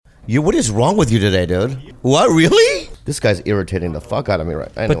What is wrong with you today, dude? What, really? This guy's irritating the fuck out of me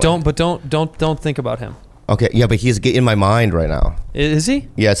right now. Anyway. But don't think about him. Okay, yeah, but he's in my mind right now. Is he?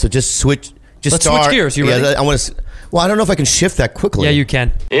 Yeah, so just switch. Let's switch gears. You ready? Yeah, I want to. Well, I don't know if I can shift that quickly. Yeah, you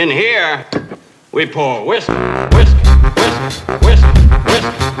can. In here, we pour whiskey, whiskey, whiskey, whiskey, whiskey.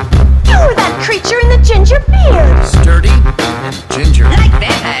 You're that creature in the ginger beard. Sturdy and ginger. Like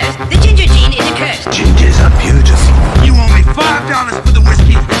vampires, the ginger gene is a curse. Gingers are beautiful. You owe me $5 for the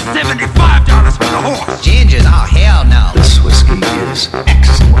whiskey and $75 for the horse. Gingers? Oh, hell no. This whiskey is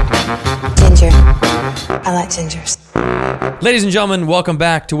excellent. Ginger. I like gingers. Ladies and gentlemen, welcome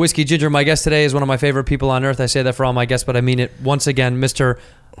back to Whiskey Ginger. My guest today is one of my favorite people on earth. I say that for all my guests, but I mean it once again, Mr.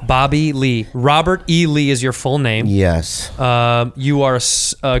 Bobby Lee. Robert E. Lee is your full name. Yes. You are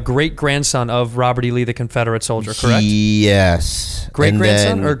a great-grandson of Robert E. Lee, the Confederate soldier, correct? Yes.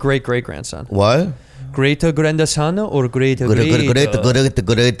 Great-grandson or great-great-grandson? What? Great-grandson or great-grandson?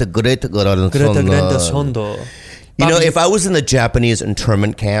 You know, if I was in the Japanese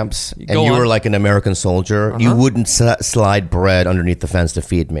internment camps and you were like an American soldier, you wouldn't slide bread underneath the fence to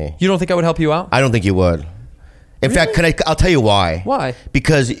feed me. You don't think I would help you out? I don't think you would. In fact, I'll tell you why. Why?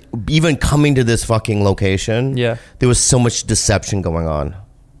 Because even coming to this fucking location, yeah, there was so much deception going on.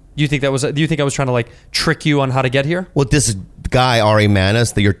 Do you think I was trying to like trick you on how to get here? Well, this guy Ari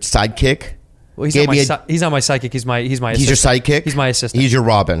Manis, your sidekick. Well, he's not my sidekick. He's my assistant. He's your sidekick. He's my assistant. He's your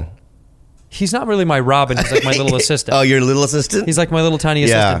Robin. He's not really my Robin. He's like my little assistant. Oh, your little assistant? He's like my little tiny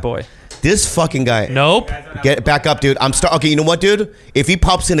assistant boy. This fucking guy. Nope. Get back up, dude. Okay, you know what, dude? If he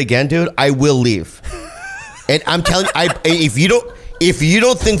pops in again, dude, I will leave. And I'm telling you, if you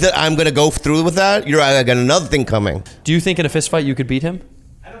don't think that I'm gonna go through with that, I got another thing coming. Do you think in a fist fight you could beat him?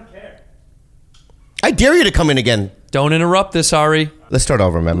 I don't care. I dare you to come in again. Don't interrupt this, Ari. Let's start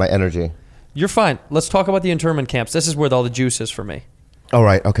over, man. My energy. You're fine. Let's talk about the internment camps. This is where all the juice is for me. All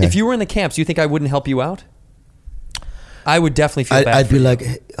right, okay. If you were in the camps, you think I wouldn't help you out? I would definitely feel bad. I'd be like,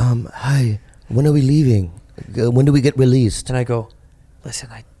 hey, hi, when are we leaving? When do we get released? And I go, listen,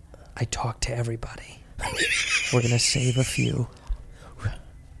 I talked to everybody. We're going to save a few.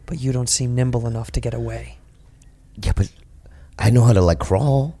 But you don't seem nimble enough to get away. Yeah, but I know how to like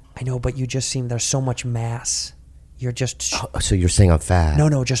crawl. I know, but you just seem, there's so much mass. You're just... so you're saying I'm fat?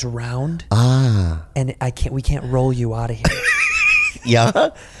 No, just round. Ah. And we can't roll you out of here. Yeah?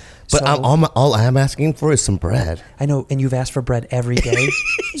 But So- all I'm asking for is some bread. I know, and you've asked for bread every day,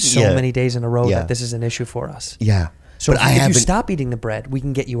 many days in a row that this is an issue for us. Yeah. So but if you stop eating the bread, we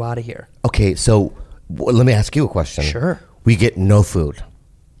can get you out of here. Okay, so let me ask you a question. Sure. We get no food.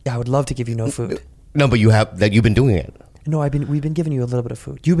 Yeah, I would love to give you no food. No, but you've been doing it. No, we've been giving you a little bit of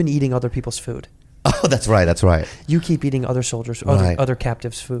food. You've been eating other people's food. Oh, that's right. You keep eating other soldiers, Right. other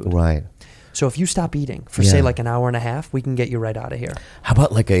captives' food. Right. So if you stop eating for say like an hour and a half, we can get you right out of here. How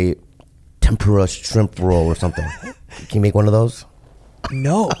about like a tempura shrimp roll or something? Can you make one of those?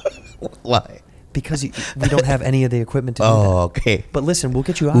 No. Why? Because we don't have any of the equipment to do that. Oh, okay. But listen, we'll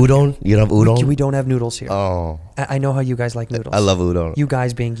get you out. Udon? You don't have udon? We don't have noodles here. Oh. I know how you guys like noodles. I love udon. You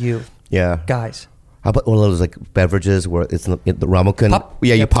guys being you. Yeah. Guys. How about one of those like beverages where it's in the ramen? Pop?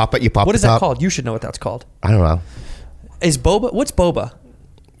 Yeah, you pop it. You pop. What is the that top. called? You should know what that's called. I don't know. Is boba? What's boba?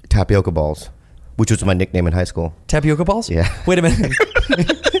 Tapioca balls, which was my nickname in high school. Tapioca balls? Yeah. Wait a minute.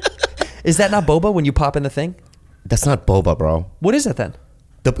 Is that not boba when you pop in the thing? That's not boba, bro. What is it then?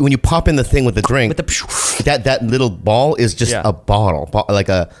 When you pop in the thing with the drink, With the that little ball is just a bottle, like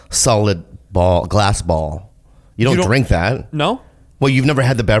a solid ball, glass ball. You don't drink that. No. Well, you've never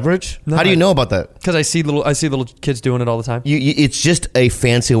had the beverage? No, How do you know about that? Because I see little kids doing it all the time. It's just a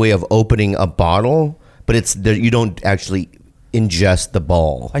fancy way of opening a bottle, but you don't actually ingest the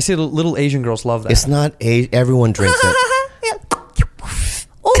ball. I see little Asian girls love that. It's not everyone drinks it.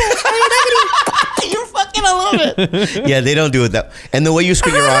 You're fucking, I love it. Yeah, they don't do it that. And the way you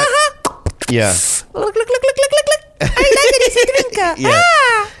squint your eye. Yeah. Look. I like it. It's a drinker. Yeah.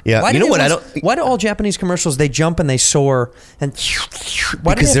 Yeah. You know what? Why do all Japanese commercials, they jump and they soar and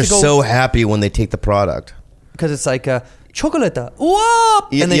why do because they they're have to go, so happy when they take the product. because it's like chocolate, whoop,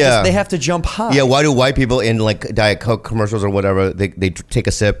 and they have to jump high. Yeah. Why do white people in like Diet Coke commercials or whatever they take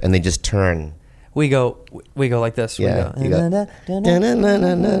a sip and they just turn? We go like this. Yeah. We You go.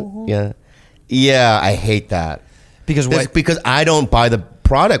 go, yeah. Yeah. I hate that because I don't buy the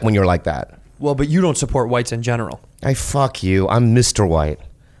product when you're like that. Well, but you don't support whites in general. I fuck you. I'm Mr. White.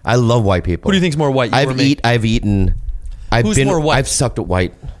 I love white people. Who do you think's more white? I've eaten. Who's more white? I've sucked at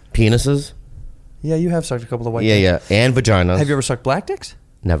white penises. Yeah, you have sucked a couple of white. Yeah, dicks. yeah, and vaginas. Have you ever sucked black dicks?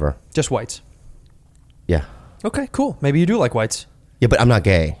 Never. Just whites. Yeah. Okay, cool. Maybe you do like whites. Yeah, but I'm not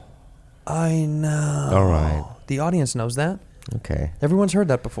gay. I know. All right. The audience knows that. Okay. Everyone's heard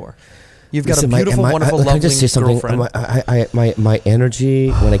that before. You've got Listen, a beautiful, wonderful, can I lovely just say something? girlfriend. My energy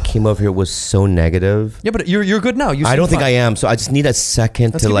when I came over here was so negative. Yeah, but you're good now. You I seem don't think fine. I am. So I just need a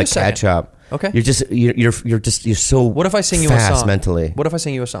second Let's to give you like a second. catch up. Okay. You're so. What if I sing you a fast song? mentally? What if I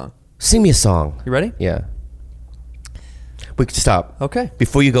sing you a song? Sing me a song. You ready? Yeah. We can stop. Okay.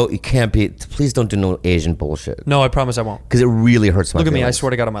 Before you go, you can't be. Please don't do no Asian bullshit. No, I promise I won't. Because it really hurts my Look at me. I feelings. swear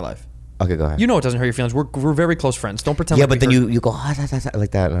to God on my life. Okay, go ahead. You know it doesn't hurt your feelings. We're very close friends. Don't pretend. Yeah, like but we then hurt- you go like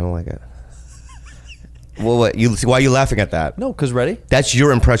that, and I don't like it. Well, what? Why are you laughing at that? No, because ready? That's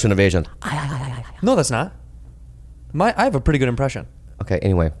your impression of Asian. No, that's not. I have a pretty good impression. Okay.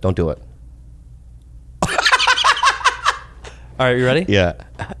 Anyway, don't do it. All right, you ready? Yeah.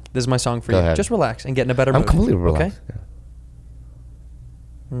 This is my song for Go you. ahead. Just relax and get in a better I'm mood. completely relaxed.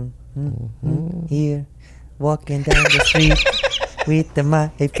 Okay? Here, walking down the street with my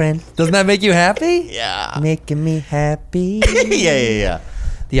friend, Doesn't that make you happy? Yeah. making me happy. Yeah.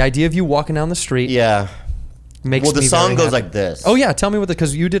 The idea of you walking down the street Yeah. makes Well, the me song very goes happy. like this. Oh yeah, tell me what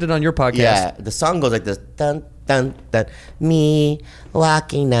because you did it on your podcast. Yeah, the song goes like this. Dun, dun, dun. Me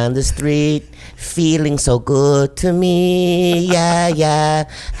walking down the street, feeling so good to me. Yeah,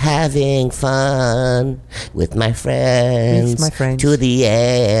 having fun with my friends. With my friends. To the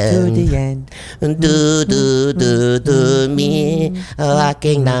end. To the end. Do, me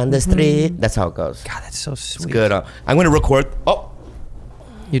walking down the street. That's how it goes. God, that's so sweet. It's good. I'm going to record. Oh,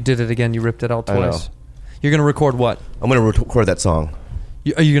 You did it again. You ripped it out I know. twice. You're gonna record what? I'm going to record that song.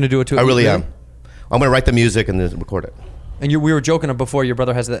 Are you gonna do it too? I really am. I'm going to write the music and then record it. And we were joking before. Your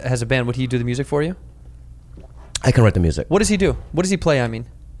brother has a band. Would he do the music for you? I can write the music. What does he do? What does he play? I mean,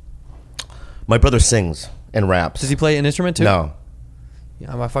 My brother sings and raps. does he play an instrument too? No.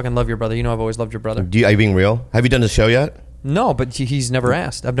 Yeah, I fucking love your brother. You know I've always loved your brother. Are you being real? Have you done the show yet? No, but he's never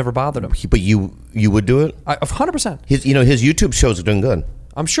asked. I've never bothered him. But you would do it? 100%. His YouTube shows are doing good.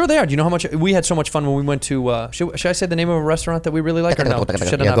 I'm sure they are. Do you know how much we had so much fun when we went to? Should I say the name of a restaurant that we really like or no?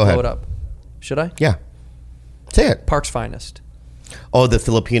 Should I Yeah, not go blow ahead. it up? Should I? Yeah. Say it. Park's Finest. Oh, the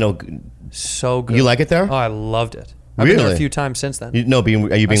Filipino. So good. You like it there? Oh, I loved it. I've been there a Really? few times since then. Are you being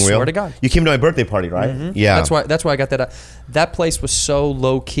real? swear to God. You came to my birthday party, right? Yeah. That's why I got that. That place was so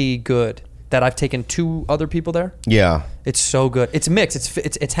low key good that I've taken 2 other people there. Yeah. It's so good. It's mixed.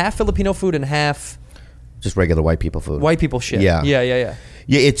 It's half Filipino food and half Just regular white people food. white people shit. Yeah. Yeah.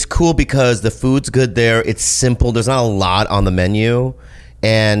 Yeah, it's cool because the food's good there. It's simple. There's not a lot on the menu.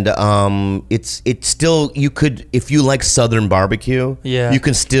 And it's still, you could, if you like Southern barbecue, Yeah. you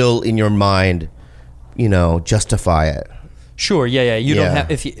can still, in your mind, justify it. Sure. Yeah. You don't Yeah.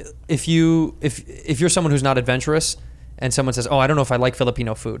 have if you're someone who's not adventurous and someone says, "Oh, I don't know if I like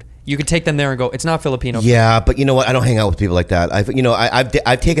Filipino food," you could take them there and go, "It's not Filipino." food. Yeah, but you know what? I don't hang out with people like that.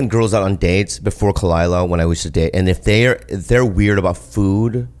 I've taken girls out on dates before Kalila when I used to date, and if they're weird about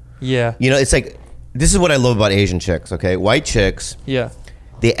food, Yeah. it's like, this is what I love about Asian chicks. Okay, white chicks, Yeah.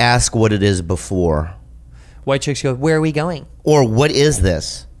 they ask what it is before, White chicks go, "Where are we going?" or what is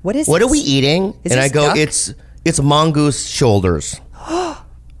this? What is What this? are we eating? Is and I this go, duck? it's mongoose shoulders,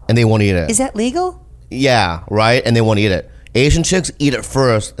 and they won't eat it. Is that legal? Yeah, right. And they won't eat it. Asian chicks eat it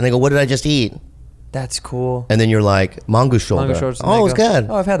first, and they go, "What did I just eat?" That's cool. And then you're like, "Mongoose shoulder." Mongoose shoulders, and Oh, they it's go, good.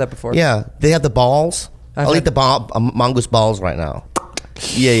 "Oh, I've had that before." Yeah, they have the balls. I've I'll had- eat the mongoose balls right now.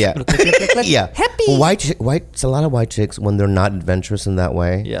 Yeah. Yeah. Happy. Well, it's a lot of white chicks when they're not adventurous in that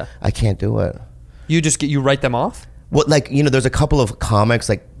way. Yeah. I can't do it. You write them off. What, there's a couple of comics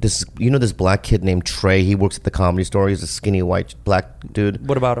like this. This black kid named Trey. He works at the Comedy Store. He's a skinny white black dude.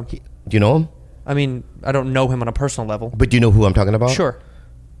 What about him? Do you know him? I mean, I don't know him on a personal level. But do you know who I'm talking about? Sure.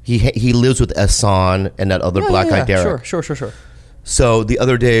 He lives with Asan and that other black guy, Derek. Sure. So the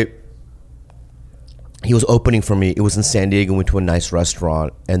other day, he was opening for me. It was in San Diego. We went to a nice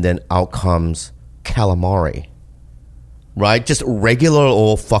restaurant, and then out comes calamari. Right? Just regular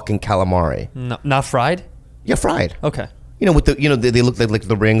old fucking calamari. No, not fried. Yeah, fried. Okay. With the they look like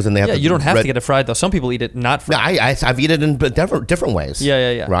the rings, and they have. Yeah, the you don't have red- to get it fried though. Some people eat it not No, fried. I've eaten it in different ways.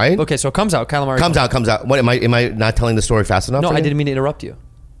 Yeah. Right? Okay, so it comes out calamari. Comes out. What am I not telling the story fast enough? No, for I you? didn't mean to interrupt you.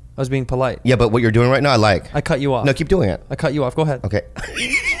 I was being polite. Yeah, but what you're doing right now, I like. I cut you off. No, keep doing it. I cut you off. Go ahead. Okay.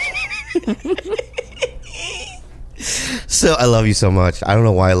 So I love you so much. I don't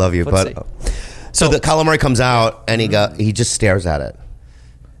know why I love you, Let's but see. so the calamari comes out and he just stares at it,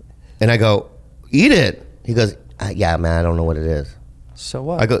 and I go, "Eat it." He goes, "Yeah, man, I don't know what it is." So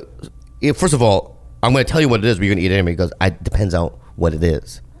what? I go, first of all, I'm going to tell you what it is, but you're going to eat it anyway. He goes, "It depends on what it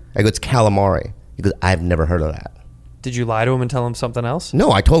is." I go, "It's calamari." He goes, "I've never heard of that." Did you lie to him and tell him something else?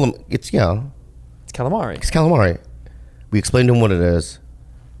 No, I told him it's It's calamari. it's calamari. We explained to him what it is.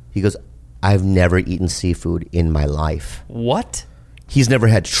 He goes, I've never eaten seafood in my life. What? He's never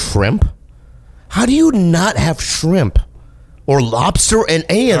had shrimp. How do you not have shrimp or lobster and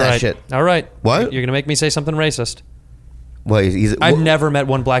any of All that right. shit? All right. What? You're gonna make me say something racist. Well, I've never met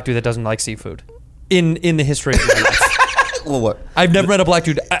one black dude that doesn't like seafood. In the history of my life. Well, what? I've never met a black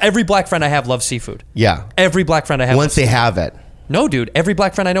dude. Every black friend I have loves seafood. Yeah. Every black friend I have. Once they have it. No, dude. Every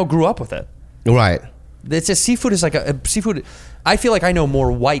black friend I know grew up with it. Right. It's just seafood is like a seafood. I feel like I know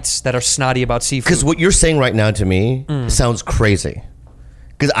more whites that are snotty about seafood. Because what you're saying right now to me sounds crazy.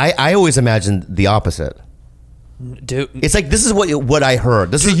 Because I always imagined the opposite. Dude, It's like this is what I heard.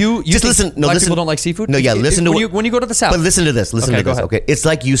 This is you just think listen. No, black listen. people don't like seafood? No, yeah. Listen to when you go to the South. But listen to this. Listen Okay, to go this. ahead. Okay, it's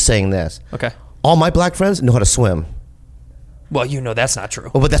like you saying this. Okay. All my black friends know how to swim. Well, you know that's not true.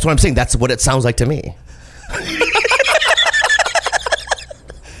 Well, but that's what I'm saying. That's what it sounds like to me.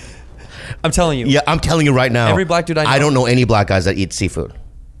 I'm telling you. Yeah, I'm telling you right now. Every black dude I know- I don't know any black guys that eat seafood.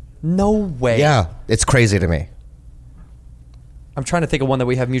 No way. Yeah, it's crazy to me. I'm trying to think of one that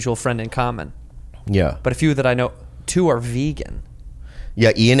we have mutual friend in common. Yeah, But a few that I know, 2 are vegan.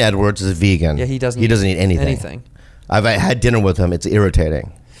 yeah. Ian Edwards is vegan. Yeah, he doesn't eat anything. anything. I've had dinner with him. It's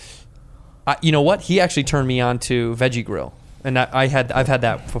irritating. You know what? He actually turned me on to Veggie Grill, and I've had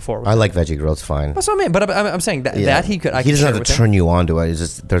that before. I like veggie grill. It's fine. That's what I mean. But I'm saying that Yeah. that he could. I he could doesn't share have with to him. turn you on to it. It's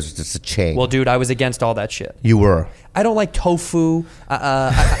just there's just a chain. Well, dude, I was against all that shit. You were. I don't like tofu.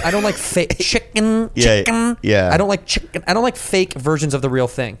 I don't like fake chicken. Yeah, yeah. I don't like chicken. I don't like fake versions of the real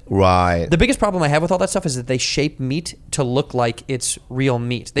thing. Right. The biggest problem I have with all that stuff is that they shape meat to look like it's real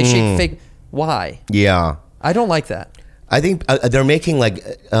meat. They shape fake. Why? Yeah. I don't like that. I think they're making like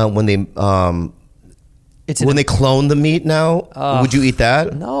when they It's when they clone the meat now. Would you eat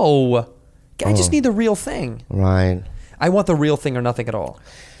that? no. I just need the real thing. Right. I want the real thing or nothing at all.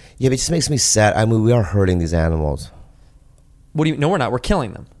 Yeah, but it just makes me sad. I mean, we are hurting these animals. What do you? No, we're not. We're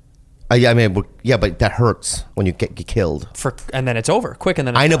killing them Yeah, I mean, yeah, but that hurts when you get killed. and then it's over quick. And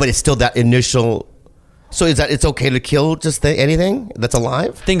then it's I know, done. but it's still that initial. So is that it's okay to kill just anything that's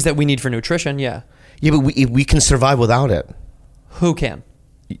alive? Things that we need for nutrition. Yeah. Yeah, but we can survive without it. Who can?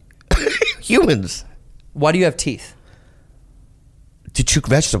 Humans Why do you have teeth? to chew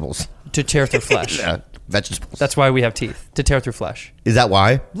vegetables. To tear through flesh. Yeah, vegetables. That's why we have teeth. To tear through flesh. Is that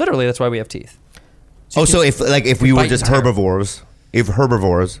why? Literally, that's why we have teeth. So if we were bite just and tear.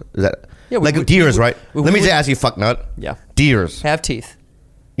 herbivores, is that Yeah, like deers, right? we Let me would- just ask you, fucknut. Yeah. Deers. Have teeth.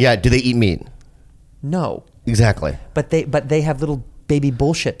 Yeah. Do they eat meat? No. Exactly. But they have little baby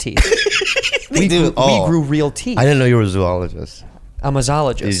bullshit teeth. They do. We grew real teeth. I didn't know you were a zoologist. I'm a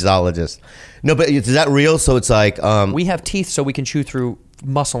zoologist. He's a zoologist. No, but is that real? So it's like We have teeth so we can chew through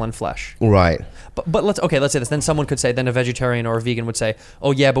muscle and flesh. right. But let's say this. Then someone could say, then a vegetarian or a vegan would say,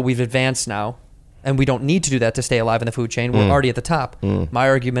 oh yeah, but we've advanced now, and we don't need to do that to stay alive in the food chain. We're already at the top. My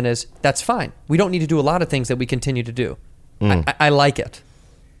argument is that's fine. We don't need to do a lot of things that we continue to do. I like it.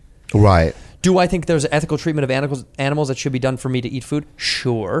 Right. Do I think there's ethical treatment of animals that should be done for me to eat food?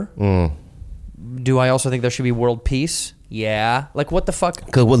 Sure. Do I also think there should be world peace? Yeah. Like what the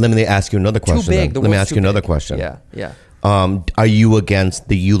fuck? Well, let me ask you another question. Too big. Then. Let me ask you another question. Yeah. Yeah. Are you against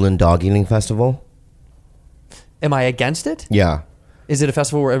the Yulin Dog Eating Festival? Am I against it? Yeah. Is it a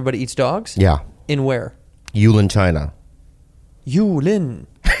festival where everybody eats dogs? Yeah. In where? Yulin, China. Yulin.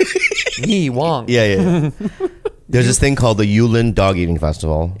 Yi Wang. Yeah. There's this thing called the Yulin Dog Eating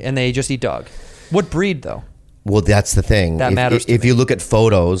Festival. And they just eat dog. What breed though? Well, that's the thing. That matters to If me. you look at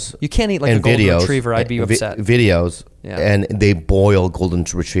photos, You can't eat like and a golden videos, retriever. I'd be upset. Videos, Yeah. and they boil golden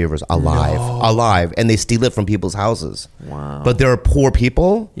retrievers alive, and they steal it from people's houses. Wow. But there are poor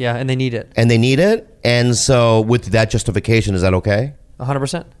people, Yeah, and they need it. and they need it, and so with that justification, is that okay?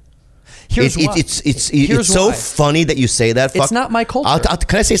 100%. Here's why. It's so why. funny that you say that. It's not my culture.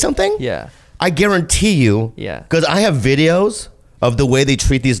 Can I say something? Yeah. I guarantee you. Yeah. Because I have videos of the way they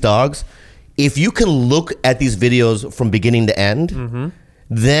treat these dogs. If you can look at these videos from beginning to end,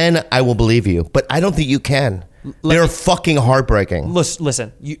 then I will believe you. But I don't think you can. They're fucking heartbreaking.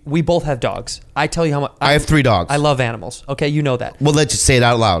 Listen, we both have dogs. I tell you how much. I have 3 dogs. I love animals. Okay, you know that. Well, let's just say it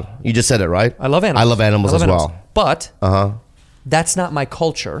out loud. You just said it, right? I love animals. I love animals as well. But Uh-huh. that's not my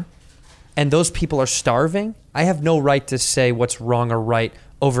culture. And those people are starving. I have no right to say what's wrong or right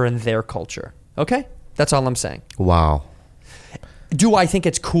over in their culture. Okay? That's all I'm saying. Wow. Do I think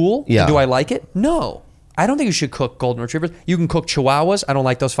it's cool? Yeah. Do I like it? No. I don't think you should cook golden retrievers. You can cook chihuahuas. I don't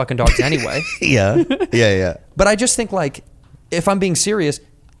like those fucking dogs anyway. Yeah. Yeah. But I just think, like, if I'm being serious,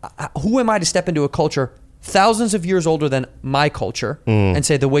 who am I to step into a culture thousands of years older than my culture and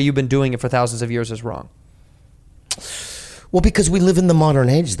say the way you've been doing it for thousands of years is wrong? Well, because we live in the modern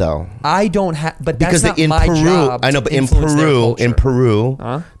age, though. I don't have, but that's Because not in my Peru, job. I know, to but in influence their Peru,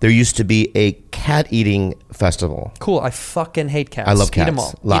 culture. there used to be a cat eating festival. Cool. I fucking hate cats. I love cats. Eat them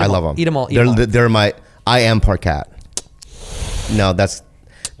all. I love them. Eat them all. Eat 'em all. They're my. I am part cat. No, that's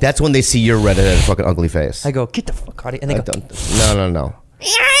when they see your redheaded fucking ugly face. I go, get the fuck out of here. And they go, No.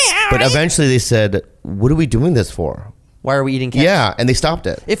 But eventually they said, "What are we doing this for?" why are we eating cats? Yeah, and they stopped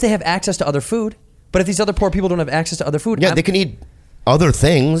it. If they have access to other food. But if these other poor people don't have access to other food, Yeah, they can eat other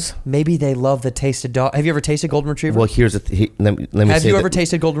things. maybe they love the taste of dog. Have you ever tasted golden retriever? Well, here's let me have say you that ever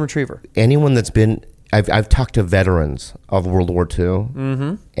tasted golden retriever? anyone that's been. I've talked to veterans of World War II.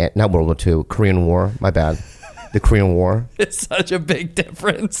 Mm-hmm. Not World War II, Korean War. My bad. The Korean War. It's such a big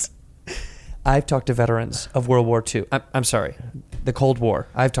difference. I've talked to veterans of World War II. I'm sorry, the Cold War.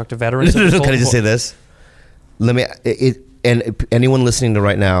 I've talked to veterans of the Cold Can I just War. say this? Let me. And anyone listening to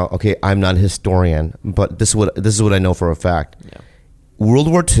right now, okay, I'm not a historian, but this is what I know for a fact. Yeah. World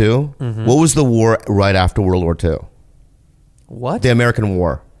War II. What was the war right after World War II? What? The American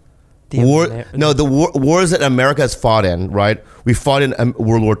War. The Wars that America has fought in. Right, we fought in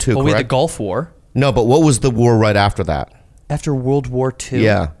World War II. Oh, we had the correct? Gulf War. No, but what was the war right after that? After World War II?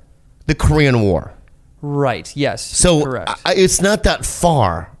 Yeah, the Korean War. Right, yes. So correct. it's not that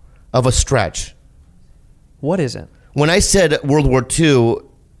far of a stretch. What is it? When I said World War II,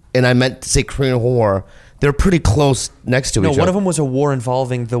 and I meant to say Korean War, they're pretty close next to No, each one other. of them was a war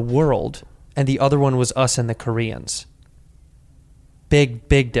involving the world, and the other one was us and the Koreans.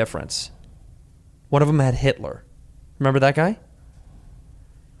 Big difference. One of them had Hitler. Remember that guy?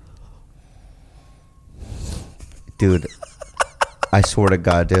 Dude, I swear to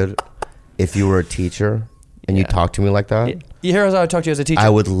God, dude, if you were a teacher and you Yeah. talked to me like that, You hear how I talk to you as a teacher? I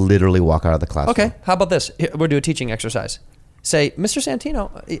would literally walk out of the classroom. Okay, how about this? Here, we'll do a teaching exercise. Say, Mr. Santino,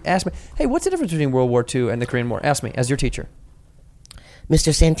 ask me, hey, what's the difference between World War II and the Korean War? Ask me, as your teacher.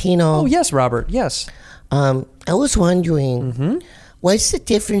 Mr. Santino, Oh, yes, Robert, yes. I was wondering, Mm-hmm. what's the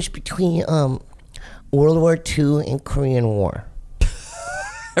difference between World War II and Korean War?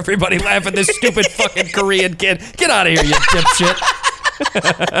 Everybody laugh at this stupid fucking Korean kid. Get out of here, you dipshit.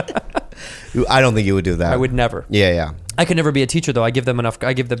 I don't think you would do that. I would never. Yeah. I could never be a teacher, though. I give them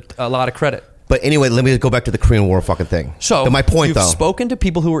a lot of credit. But anyway, let me go back to the Korean War fucking thing. So But my point, you've though. spoken to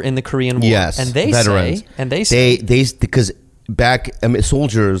people who were in the Korean War, Yes, and they veterans. say, they because back American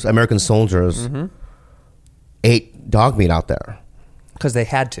soldiers Mm-hmm. ate dog meat out there. because they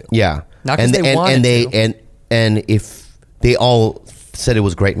had to. Yeah, Not 'cause they wanted and they to. and if they all said it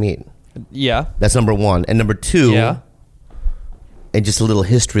was great meat. Yeah. That's number one, and number two. Yeah. And just a little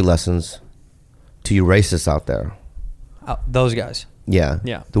history lessons to you racists out there. Those guys. Yeah.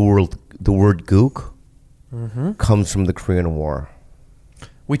 Yeah. The word gook comes from the Korean War.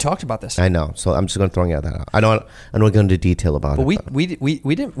 We talked about this. I know. So I'm just going to throw that out. I don't go into detail about But it.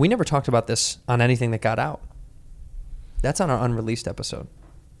 we never talked about this on anything that got out. That's on our unreleased episode.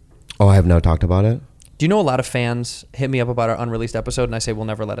 Oh, I have not talked about it? Do you know a lot of fans hit me up about our unreleased episode and I say we'll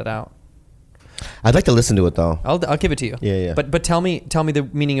never let it out? I'd like to listen to it, though. I'll give it to you. Yeah. But tell me the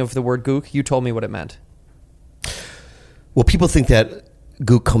meaning of the word gook. You told me what it meant. Well, people think that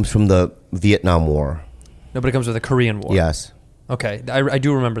gook comes from the Vietnam War. No, but it comes with the Korean War. Yes. Okay, I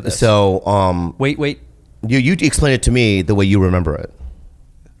do remember this. So, wait. you explain it to me the way you remember it.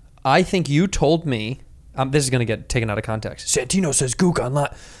 I think you told me. This is going to get taken out of context. Santino says gook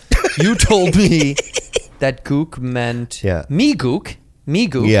online. You told me that gook meant me gook. Me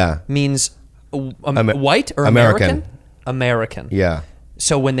gook means white or American? American. Yeah.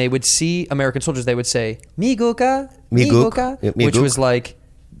 So when they would see American soldiers, they would say "Mi gooka, Mi mi gook, gooka," mi which gook. was like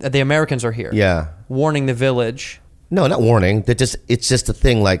the Americans are here. Yeah. Warning the village. No, not warning. It's just a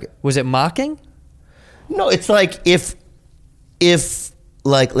thing. Like, Was it mocking? no, it's like if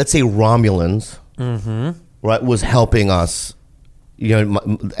like let's say Romulans, right, was helping us,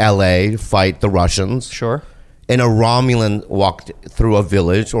 L.A. fight the Russians. Sure. And a Romulan walked through a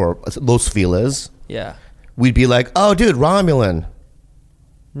village or Los Feliz, Yeah. we'd be like, "Oh, dude, Romulan."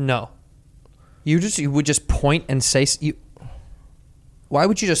 No. You would just point and say you. Why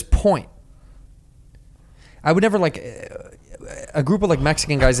would you just point? I would never a group of like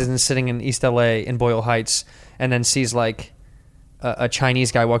Mexican guys isn't sitting in East LA in Boyle Heights and then sees like a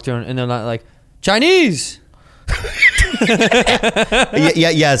Chinese guy walk through and they're not like Chinese.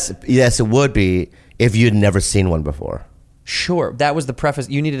 Yes, it would be if you'd never seen one before. Sure, that was the preface.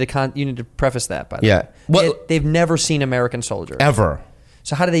 You needed to preface that by the Yeah. way. Well- They've never seen American soldiers Ever.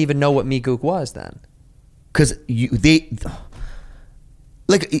 So how do they even know what Migook was then? Because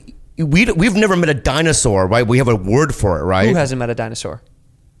we've never met a dinosaur, right? We have a word for it, right? Who hasn't met a dinosaur?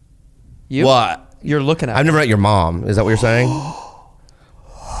 You? What? You're looking at I've her. never met your mom. Is that what you're saying?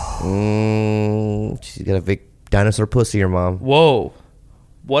 She's got a big dinosaur pussy, your mom. Whoa.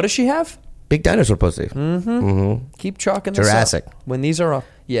 What does she have? Big dinosaur pussy. Keep chalking this Jurassic. up. When these are up.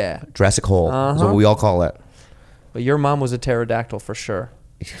 Yeah. Jurassic hole. Is what we all call it. But your mom was a pterodactyl for sure.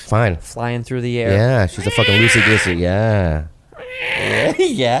 Fine. Flying through the air. Yeah, she's a fucking loosey-goosey. Yeah.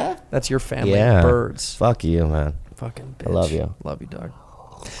 Yeah. That's your family. Yeah. Birds. Fuck you, man. Fucking bitch. I love you. Love you, dog.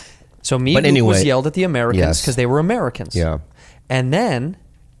 So me But and Luke was anyway, yelled at the Americans yes. because they were Americans. Yeah. And then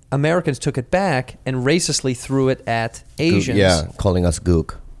Americans took it back and racistly threw it at Asians. Yeah, calling us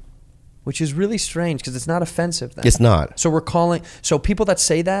gook. Which is really strange because it's not offensive then. It's not. So we're calling, so people that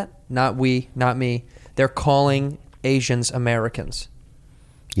say that, not we, not me, they're calling Asians Americans.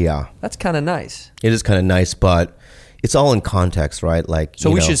 Yeah. That's kind of nice. It is kind of nice, but it's all in context, right? Like, So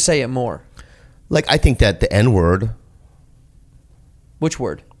you we know, should say it more. like, I think that the N-word, Which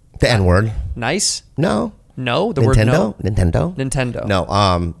word? the N-word, Nice? no. No? The word no? Nintendo? Nintendo.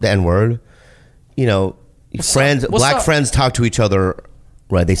 No, the N-word, you know, friends, What's black up? friends talk to each other,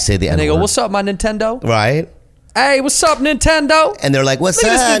 right? They say the And N-word. they go, what's up, my Nintendo? Right? Hey, what's up, Nintendo? And they're like, what's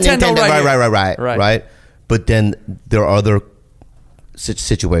Look up, at this Nintendo right here. right. But then there are other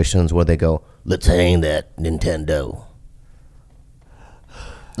situations where they go, let's hang that Nintendo.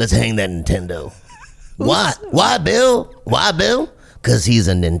 Let's hang that Nintendo. Why? Why, Bill? Why, Bill? Because he's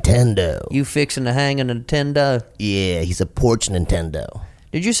a Nintendo. You fixing to hang a Nintendo? Yeah, he's a porch Nintendo.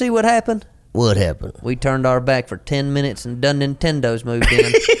 Did you see what happened? What happened? We turned our back for 10 minutes and done Nintendos moved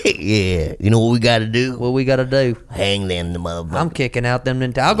in. Yeah, you know what we got to do? What we got to do? Hang them, the motherfucker. I'm kicking out them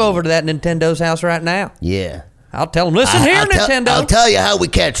Nintendo. I'll go over to that Nintendo's house right now. Yeah. I'll tell them, listen here, Nintendo. I'll tell you how we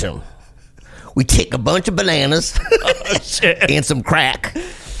catch them. We take a bunch of bananas and some crack,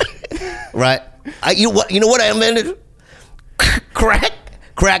 right? You know what I invented?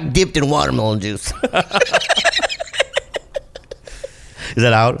 Crack dipped in watermelon juice. Is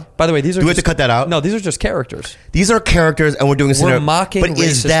that out? By the way, these are Do we have to cut that out? No, these are just characters. These are characters, and we're doing a scenario. mocking but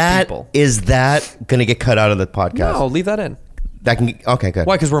is racist that people. is that gonna get cut out of the podcast? No, leave that in. That can. Okay, good.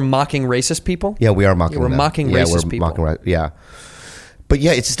 Why? Because we're mocking racist people? Yeah, we are mocking. Yeah, we're them. mocking yeah, racist we're people. Mocking, yeah. But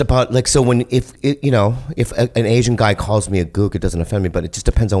yeah, it's just about like so when if an Asian guy calls me a gook, it doesn't offend me, but it just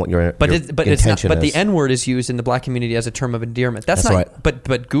depends on what your But your it's not. intention But the is. N word is used in the black community as a term of endearment. That's not. right. But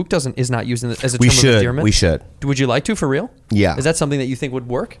gook is not used as a We term of should. endearment. We should. Would you like to for real? Yeah. Is that something that you think would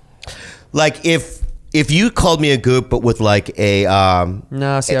work? Like if you called me a gook, but with like a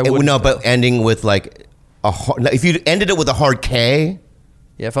No, see, I wouldn't. no, but ending with like a hard, if you ended it with a hard K,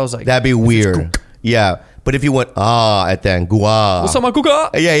 Yeah, if I was like, that'd be weird. Yeah, but if you went at the end, gua. what's up, my kuka?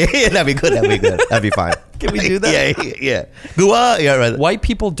 Yeah, that'd be good. That'd be fine. Can we do that? Yeah. Gua. Yeah, right. White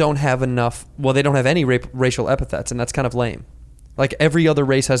people don't have enough. Well, they don't have any racial epithets, and that's kind of lame. Like every other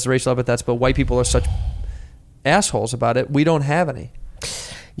race has racial epithets, but white people are such assholes about it. We don't have any.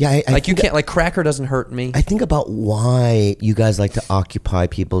 Yeah, I Like you think- can't. Like cracker doesn't hurt me. I think about why you guys like to occupy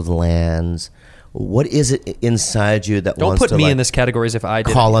people's lands. What is it inside you that Don't wants put to me like, in this category as if I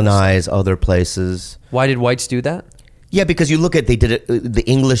did. colonize other places? Why did whites do that? Yeah, because you look at they did it. The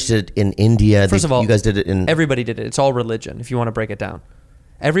English did it in India. First of all, you guys did it in. Everybody did it. It's all religion. If you want to break it down,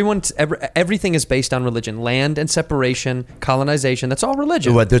 everything is based on religion. Land and separation, colonization. That's all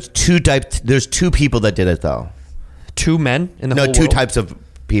religion. What, there's two types. There's two people that did it though. Two men in the No, whole two world? types of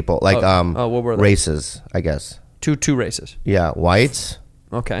people. Like what were they? races, I guess. Two races. Yeah, whites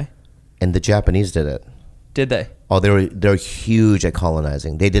Okay. and the Japanese did it. Did they? Oh, they're huge at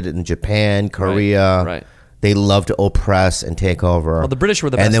colonizing. They did it in Japan, Korea. right. They love to oppress and take over. Well, the British were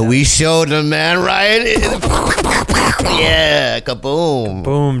the best And then at we it. showed them, man, right? Yeah, kaboom.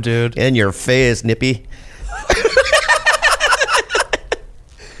 Boom, dude. In your face, nippy.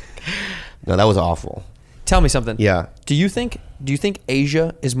 No, that was awful. Tell me something. Yeah. Do you think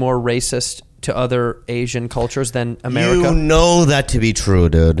Asia is more racist to other Asian cultures than America? You know that to be true,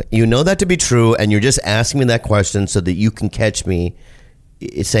 dude. You know that to be true, and you're just asking me that question so that you can catch me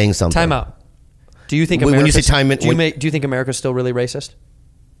saying something. Time out. Do you think When you America's, say time in- do you, when- do you think America's still really racist?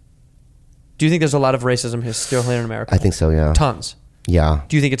 Do you think there's a lot of racism here still here in America? I think so, yeah. Tons. Yeah.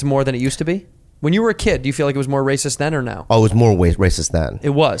 Do you think it's more than it used to be? When you were a kid, do you feel like it was more racist then or now? Oh, it was more racist then.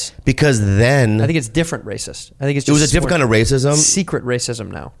 It was. Because then I think it's different racist. I think it's it was just a different kind of racism. secret racism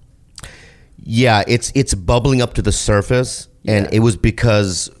now. Yeah, it's bubbling up to the surface, and Yeah. it was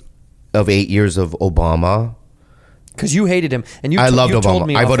because of 8 years of Obama. Because you hated him, and I loved you told Obama.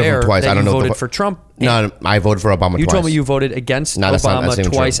 me I off voted for air him twice. that I don't you know voted the- for Trump. No, I voted for Obama You twice. told me you voted against No, that's not Obama even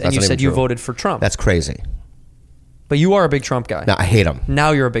true. twice, and That's you not said even you true. voted for Trump. That's crazy. But you are a big Trump guy. No, I hate him.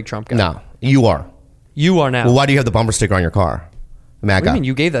 Now you're a big Trump guy. No, you are. You are now. Well, why do you have the bumper sticker on your car? What MAGA. do you mean?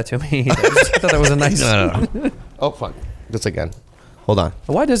 You gave that to me. I thought that was a nice. No. Oh fuck! Just again. Hold on.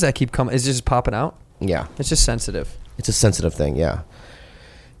 Why does that keep coming? Is it just popping out? Yeah, It's just sensitive. it's a sensitive thing. Yeah,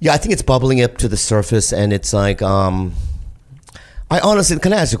 yeah. I think it's bubbling up to the surface, and it's like, I honestly,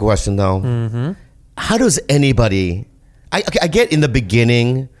 can I ask you a question though? Mm-hmm. How does anybody? I get in the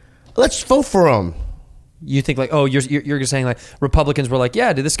beginning. Let's vote for him. You think like, oh, you're saying like Republicans were like,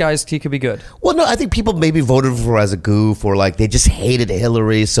 yeah, dude, this guy's he could be good. Well, no, I think people maybe voted for as a goof, or like they just hated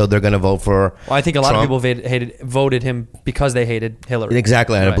Hillary, so they're going to vote for. Well, I think a lot Trump. of people voted him because they hated Hillary.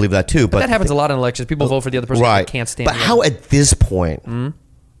 Exactly, I Right. believe that too. But that happens a lot in elections. People vote for the other person right? they can't stand. But the how other. at this point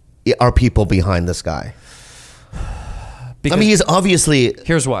are people behind this guy? Because I mean, he's obviously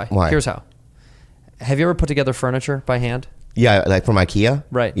here's why. Why? Here's how. Have you ever put together furniture by hand? yeah, like from IKEA,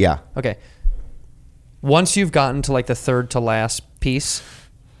 Right. Yeah, Okay. Once you've gotten to like the third to last piece,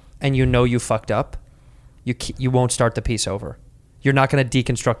 and you know you fucked up, you won't start the piece over. You're not going to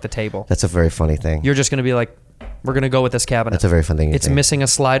deconstruct the table. that's a very funny thing. You're just going to be like, we're going to go with this cabinet. That's a very fun thing to It's think. missing a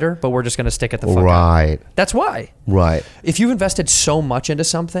slider, but we're just going to stick it the fuck out. Right, That's why. right. If you've invested so much into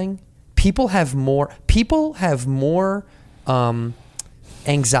something, people have more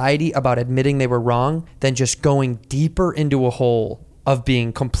anxiety about admitting they were wrong than just going deeper into a hole of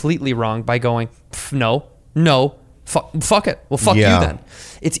being completely wrong by going, no, fuck it. Well, fuck Yeah. you then.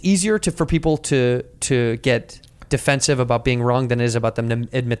 It's easier for people to get defensive about being wrong than it is about them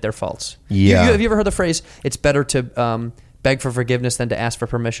to admit their faults. Yeah. Have you ever heard the phrase, it's better to beg for forgiveness than to ask for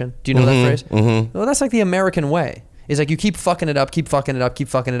permission? Do you know that phrase? Mm-hmm. Well, that's like the American way. It's like you keep fucking it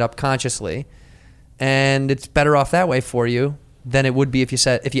up consciously, and it's better off that way for you than it would be if you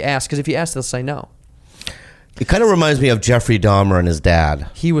ask, because if you ask, they'll say no. It kind of reminds me of Jeffrey Dahmer and his dad.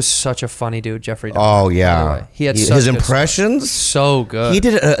 He was such a funny dude, Jeffrey Dahmer. Oh by the yeah, way. He had such his good impressions. so good. He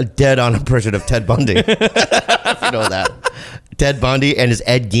did a dead-on impression of Ted Bundy. If you know that, Ted Bundy and his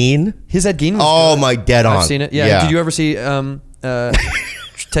Ed Gein. His Ed Gein was Oh good. my, dead-on. I've seen it. Yeah. Did you ever see Ted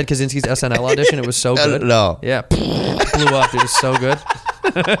Kaczynski's SNL audition? It was so good. No. Yeah. Blew up, dude. It was so good.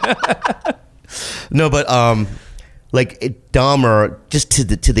 No, but Dahmer, just to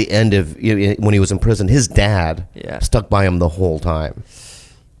the end of when he was in prison, his dad stuck by him the whole time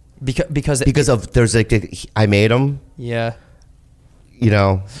Because of there's I made him. Yeah.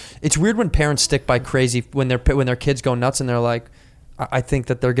 It's weird when parents stick by crazy when their kids go nuts and they're like, I think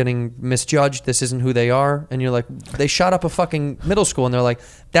that they're getting misjudged. This isn't who they are. And you're like, they shot up a fucking middle school and they're like,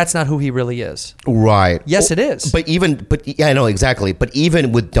 that's not who he really is. Right. Yes, it is. But yeah, I know exactly. But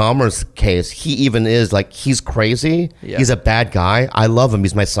even with Dahmer's case, he even is like, he's crazy. Yeah. He's a bad guy. I love him.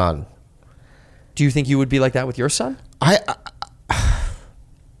 He's my son. Do you think you would be like that with your son?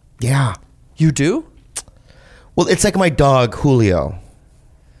 Yeah. You do? Well, it's like my dog, Julio.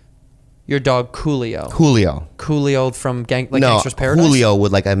 Your dog, Coolio. Coolio from Gangster's Paradise? Julio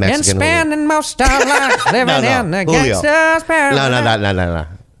with like a And Mexican. spending most of life living in the Julio. Gangster's Paradise. No.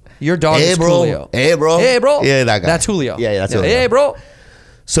 Your dog is Coolio. Hey, bro. Hey, bro. Yeah, that guy. That's Julio. Yeah, that's Julio. Hey, bro.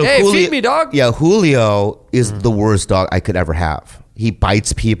 So Hey, Julio, feed me, dog. Yeah, Julio is the worst dog I could ever have. He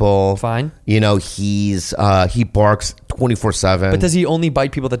bites people. Fine. He barks 24/7. But does he only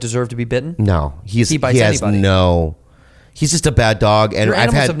bite people that deserve to be bitten? No, he bites has anybody. no. He's just a bad dog, and Your I've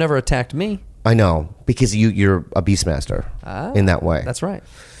animals had. have never attacked me. I know because you're a beastmaster in that way. That's right.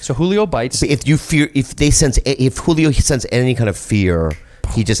 So Julio bites. But if Julio sense any kind of fear,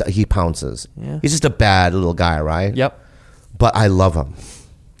 he pounces. Yeah. He's just a bad little guy, right? Yep. But I love him.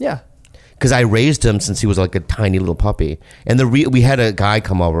 Yeah. Because I raised him since he was like a tiny little puppy, and we had a guy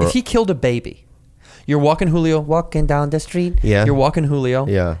come over. If he killed a baby, you're walking Walking down the street. Yeah. You're walking Julio.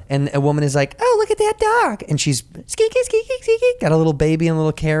 Yeah. And a woman is like, oh, look at that dog. And she's skeeky, got a little baby in a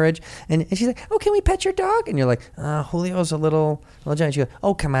little carriage. And she's like, oh, can we pet your dog? And you're like, Julio's a little giant. She goes,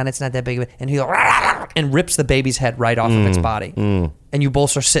 oh, come on, it's not that big of a... And he goes, and rips the baby's head right off of its body. And you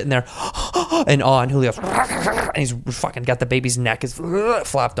both are sitting there in awe. And Julio... And he's fucking got the baby's neck is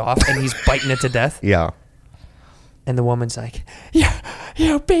flopped off. And he's biting it to death. Yeah. And the woman's like,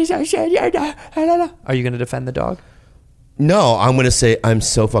 you piece of shit, you're not. Are you going to defend the dog? No, I'm going to say, I'm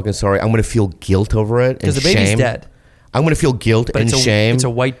so fucking sorry. I'm going to feel guilt over it. Because and the baby's shame. dead. I'm going to feel guilt But and it's shame. It's a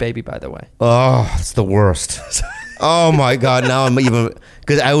white baby, by the way. Oh, it's the worst. Oh my God. Now I'm even,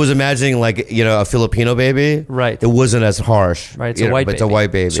 because I was imagining like, a Filipino baby. Right. It wasn't as harsh. Right, it's a white but baby. It's a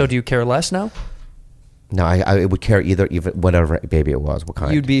white baby. So do you care less now? No, I would care even whatever baby it was, what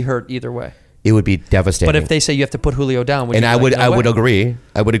kind. You'd be hurt either way. It would be devastating. But if they say you have to put Julio down, would and you I be would like, no I way? would agree.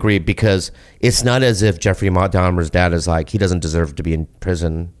 I would agree because it's not as if Jeffrey Dahmer's dad is like he doesn't deserve to be in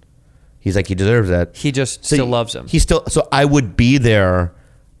prison. He's like he deserves that. He just still loves him. So I would be there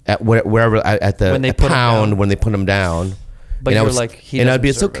at wherever at the When they put him pound down. when they put him down, But you're like, he and doesn't I'd be,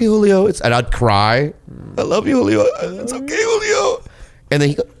 it's deserve okay, it." Julio. And I'd cry. I love you, Julio. It's okay, Julio. And then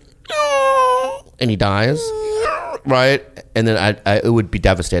he goes, and he dies, right? And then it would be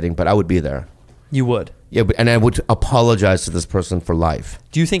devastating, but I would be there. You would. Yeah, and I would apologize to this person for life.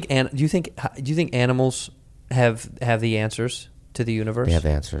 Do you think animals have the answers to the universe? They have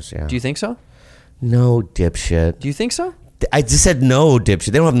answers, yeah. Do you think so? No, dipshit. Do you think so? I just said no, dipshit.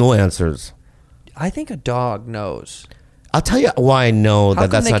 They don't have no answers. I think a dog knows. I'll tell you why I know How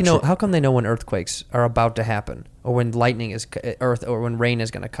that's not true. How come they know when earthquakes are about to happen, or when lightning is or when rain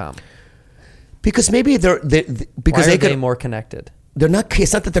is going to come? Because maybe because Why are they more connected? They're not.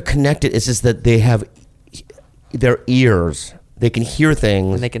 It's not that they're connected. It's just that they have their ears. They can hear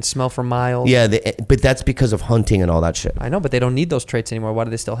things. And they can smell for miles. Yeah, but that's because of hunting and all that shit. I know, but they don't need those traits anymore. Why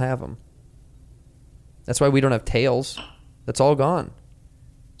do they still have them? That's why we don't have tails. That's all gone.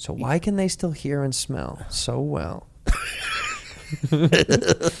 So why can they still hear and smell so well?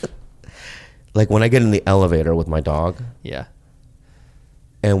 Like when I get in the elevator with my dog, Yeah.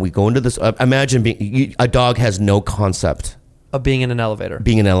 and we go into this. Imagine a dog has no concept Of being in an elevator.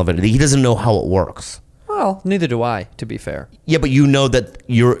 being in an elevator. He doesn't know how it works. Well, neither do I, to be fair. Yeah, but you know that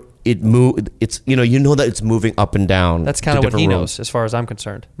It's you know that it's moving up and down. That's kind to of what he different knows, rooms. as far as I'm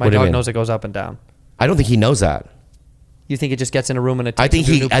concerned. My What do you dog mean? knows it goes up and down. I don't think he knows that. You think it just gets in a room and it I takes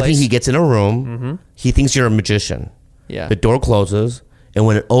think him to a new I think he place? gets in a room. He thinks you're a magician. Yeah. The door closes, and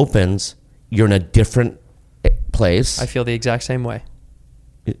when it opens, you're in a different place. I feel the exact same way.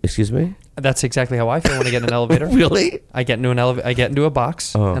 Excuse me? That's exactly how I feel when I get in an elevator. Really? I get into an I get into a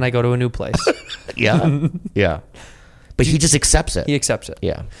box Oh. and I go to a new place. Yeah. Yeah. But he just accepts it. He accepts it.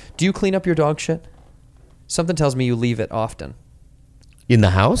 Yeah. Do you clean up your dog shit? Something tells me you leave it often. In the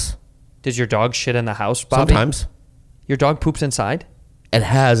house? Does your dog shit in the house, Bobby? Sometimes. Your dog poops inside? It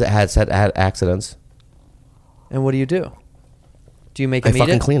had accidents. And what do? Do you make I him eat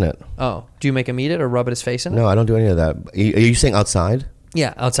fucking it? clean it. Oh. Do you make him eat it or rub his face in it? No, I don't do any of that. Are you saying outside?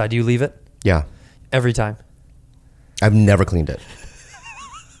 Yeah, outside. Do you leave it? Yeah. Every time. I've never cleaned it.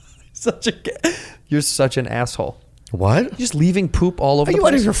 You're such an asshole. What? You're just leaving poop all over Are the you out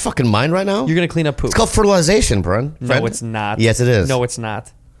place. of your fucking mind right now? You're going to clean up poop. It's called fertilization, friend. No, it's not. Yes, it is. No, it's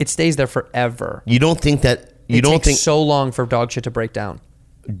not. It stays there forever. You don't think that? It takes so long for dog shit to break down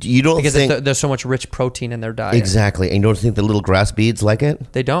You don't because think there's so much rich protein in their diet. exactly? And you don't think the little grass beads like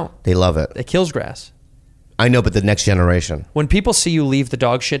it? They don't. They love it. It kills grass. I know, but the next generation, When people see you leave the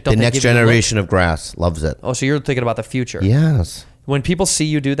dog shit, don't the they next give you a look? generation of grass loves it. Oh, so you're thinking about the future. Yes. When people see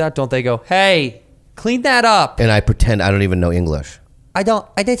you do that, don't they go, "Hey, clean that up"? And I pretend I don't even know English. I don't.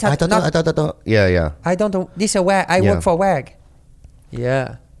 I did. I don't. Yeah, yeah. I don't. This is WAG. I Yeah. work for WAG.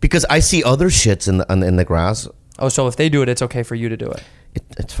 Yeah. Because I see other shits in the grass. Oh, so if they do it, it's okay for you to do it.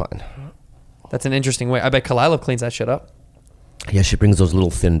 It's fine. That's an interesting way. I bet Kalila cleans that shit up. Yeah, she brings those little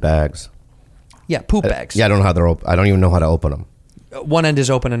thin bags. Yeah, poop bags. Yeah, I don't know how they're open. I don't even know how to open them. One end is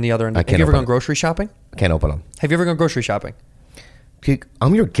open and the other end. I Have can't you ever open gone it. grocery shopping? I can't open them. Have you ever gone grocery shopping?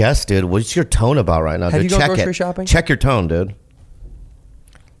 I'm your guest, dude. What's your tone about right now? Have dude? you gone Check grocery it. shopping? Check your tone, dude.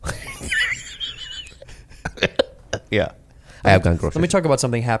 Yeah, I have gone grocery. Let me talk about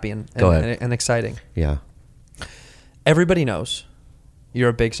something happy Go ahead. and exciting. Yeah, Everybody knows you're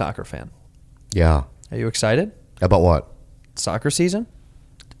a big soccer fan. yeah. Are you excited? About what? Soccer season?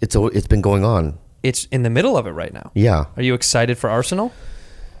 It's been going on. It's in the middle of it right now. Yeah. Are you excited for Arsenal?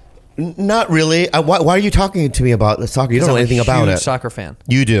 Not really. Why are you talking to me about the soccer? You don't know anything I'm a about huge it. Soccer fan.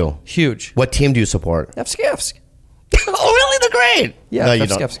 You do. Huge. What team do you support? Evskevsk. Oh, really? They're great. Yeah, no, you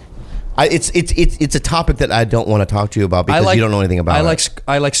Evskevsk. don't. It's a topic that I don't want to talk to you about because you don't know anything about it.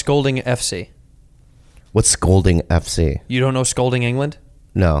 I like Scolding FC. What's Scolding FC? You don't know Scolding England?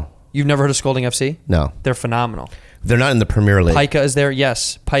 No, You've never heard of Scolding FC? no. They're phenomenal. They're not in the Premier League. Pika is there.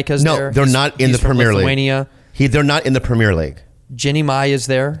 Yes, Pika's No, there. they're not in He's the from Premier League. Lithuania. They're not in the Premier League. Jenny Mai is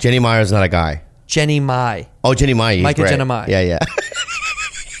there. Jenny Meyer's not a guy. Jenny Mai. Oh, Jenny Meyer. He's Micah great. Jenny Mai. Yeah, yeah.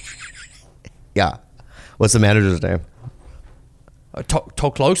 Yeah. What's the manager's name?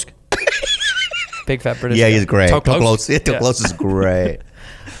 Toklosk. Big fat British. Yeah, guy. he's great. Toklos. Yeah, Toklos is great.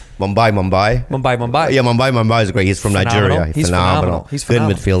 Mumbai. Mumbai. Yeah, Mumbai is great. He's from Nigeria. He's phenomenal. He's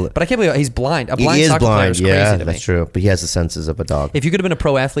phenomenal. Good midfielder. But I can't believe he's blind. A He blind is soccer player blind. is crazy Yeah, to that's me. true. But he has the senses of a dog. If you could have been a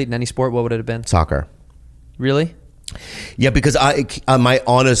pro athlete in any sport, what would it have been? Soccer. Really? Yeah, because my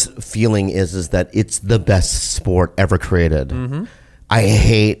honest feeling is that it's the best sport ever created. Mm-hmm. I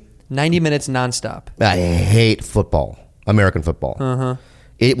hate 90 minutes nonstop. football, American football. Uh-huh.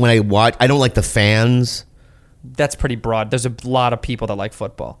 When I watch, I don't like the fans. That's pretty broad. There's a lot of people that like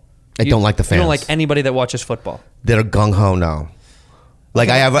football. I don't like the You don't fans. like anybody that watches football. That are gung ho now. Like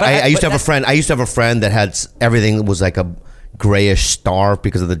Okay, I but used to but have a friend. I used to have a friend that had everything was like a grayish star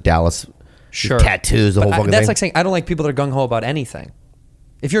because of the Dallas tattoos, the But whole fucking that's thing. like saying I don't like people that are gung ho about anything.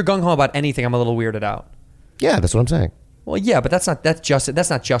 If you're gung ho about anything, I'm a little weirded out. Yeah, that's what I'm saying. Well, yeah, but that's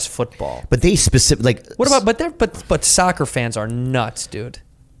not just football. But they specific like What about but soccer fans are nuts, dude.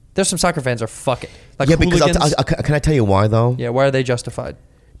 There's some soccer fans are fucking like yeah, because hooligans. can I tell you why though? Yeah, why are they justified?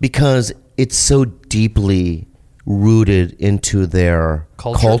 Because it's so deeply rooted into their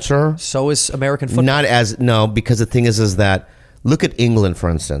culture. So is American football. Not as no, because the thing is that look at England for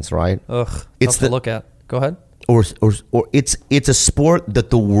instance, right? Ugh, It's tough to look at. Go ahead. Or it's a sport that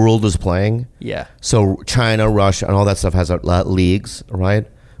the world is playing. Yeah. So China, Russia, and all that stuff has leagues, right?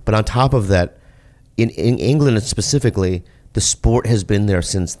 But on top of that, in England specifically, the sport has been there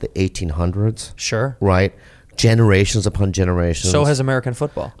since the 1800s. Sure. Right? Generations upon generations. So has American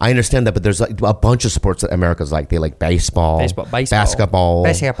football. I understand that, but there's like a bunch of sports that America's like. They like baseball, basketball,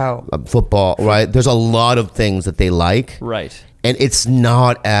 football, right? There's a lot of things that they like. Right. And it's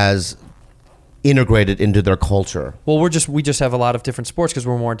not as integrated into their culture. Well, we just have a lot of different sports because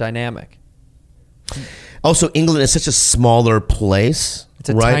we're more dynamic. Also, England is such a smaller place. It's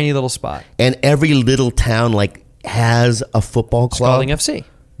a right? tiny little spot. And every little town like has a football club. Scalding FC.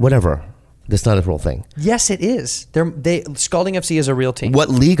 Whatever. That's not a real thing. Yes, it is. Scalding FC is a real team. What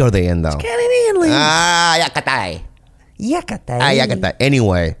league are they in though? Canadian League. Yakatai. Yakatai.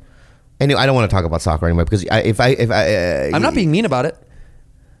 Anyway, I don't want to talk about soccer anymore because if I I'm not being mean about it.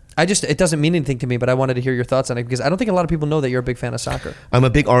 It doesn't mean anything to me, but I wanted to hear your thoughts on it because I don't think a lot of people know that you're a big fan of soccer. I'm a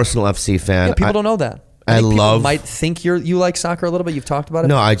big Arsenal FC fan. Yeah, people don't know that. I think people love. might think you like soccer a little bit. You've talked about it.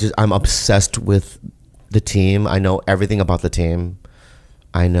 No, I'm obsessed with the team. I know everything about the team.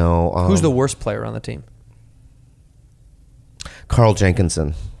 I know Who's the worst player on the team? Carl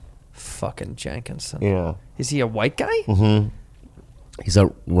Jenkinson. Fucking Jenkinson. Yeah. Is he a white guy? Mm-hmm. He's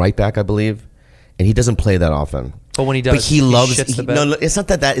a right back, I believe, and he doesn't play that often. But when he does, but he loves. shits the bed. No, it's not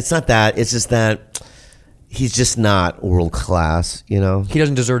that. It's not that. It's just that he's just not world class. You know. He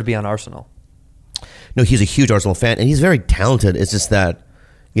doesn't deserve to be on Arsenal. No, he's a huge Arsenal fan, and he's very talented. It's just that,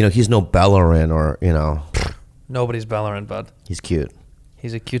 he's no Bellerin or Nobody's Bellerin, bud. He's cute.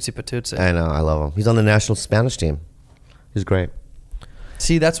 He's a cutesy patootsy. I know. I love him. He's on the national Spanish team. He's great.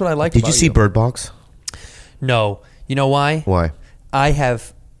 See, that's what I like. Did you see Bird Box? No. You know why? Why? I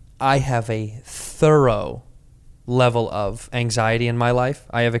have a thorough level of anxiety in my life.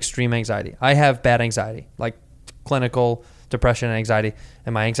 I have extreme anxiety. I have bad anxiety, like clinical depression and anxiety,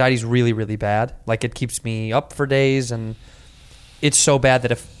 and my anxiety is really, really bad. Like it keeps me up for days, and it's so bad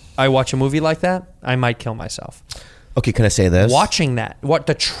that if I watch a movie like that, I might kill myself. Okay, can I say this? Watching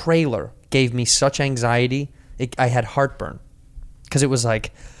the trailer gave me such anxiety. I had heartburn because it was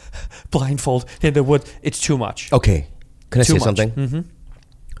like blindfold in the woods. It's too much. Okay, can I say something? Mm-hmm.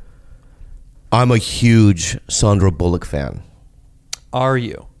 I'm a huge Sandra Bullock fan. Are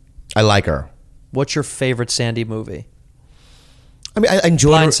you? I like her. What's your favorite Sandy movie? I mean, I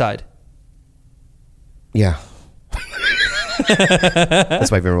enjoy Blindside. Yeah.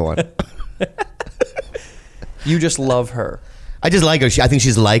 That's my favorite one. You just love her. I just like her. I think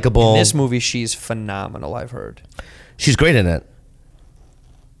she's likable. In this movie, she's phenomenal, I've heard. She's great in it.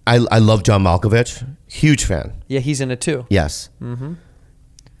 I love John Malkovich. Huge fan. Yeah, he's in it too. Yes. Mm-hmm.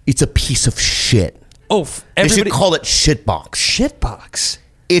 It's a piece of shit. Oh, They everybody... should call it Shitbox. Shitbox.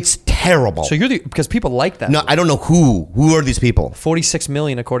 It's terrible. So because people like that. No, movie. I don't know who. Who are these people? 46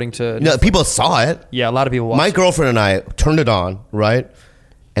 million according to... No, people saw it. Yeah, a lot of people watched My it. girlfriend and I turned it on, right?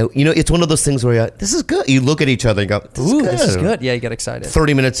 And it's one of those things where you're like, this is good. You look at each other and go, This is good. Yeah, you get excited.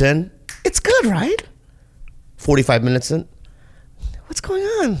 30 minutes in, it's good, right? 45 minutes in, what's going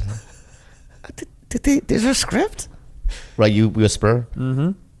on? There's a script? Right, you whisper.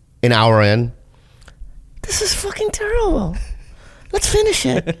 Mm-hmm. An hour in, this is fucking terrible. Let's finish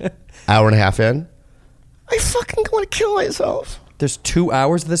it. Hour and a half in, I fucking want to kill myself. There's 2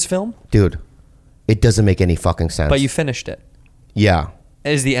 hours of this film, Dude, it doesn't make any fucking sense. but you finished it. Yeah.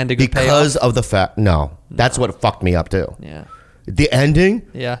 Is the ending a good Because payoff? of the fact, no. That's what fucked me up too. Yeah. The ending,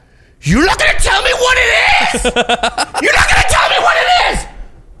 Yeah. you're not going to tell me what it is! You're not going to tell me what it is!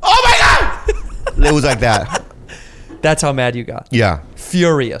 Oh my God! It was like that. That's how mad you got. Yeah.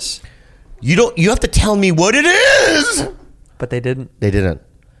 Furious. You have to tell me what it is! But they didn't. They didn't.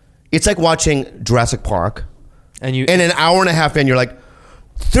 It's like watching Jurassic Park, And you... and an hour and a half in, you're like,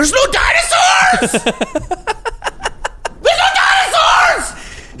 there's no dinosaurs! There's no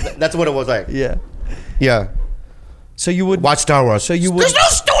dinosaurs! That's what it was like. yeah. Yeah. So you would... Watch Star Wars. So you would... There's no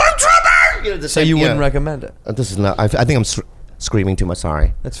stormtrooper! So you wouldn't recommend it. This is not. I think I'm screaming too much.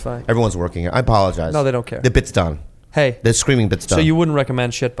 Sorry. That's fine. Everyone's working here. I apologize. No, they don't care. The bit's done. Hey. The screaming bit's done. So you wouldn't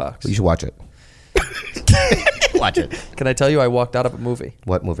recommend Shitbox? You should watch it. watch it. Can I tell you I walked out of a movie?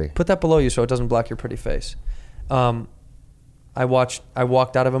 What movie? Put that below you so it doesn't block your pretty face. I walked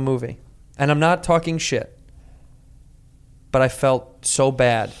out of a movie, and I'm not talking shit, but I felt so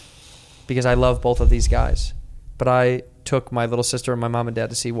bad because I love both of these guys. But I took my little sister and my mom and dad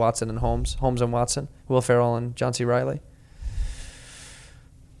to see Watson and Holmes and Watson, Will Ferrell and John C. Reilly.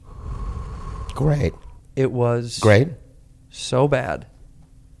 Great. It was Great. so bad.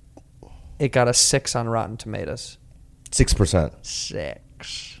 It got a 6 on Rotten Tomatoes. 6%.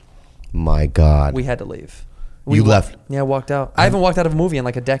 6. My God. We had to leave. You left. Yeah, I walked out. I haven't walked out of a movie in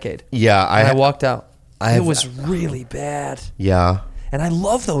like a decade. Yeah, I walked out. I It have- was really bad. Yeah. And I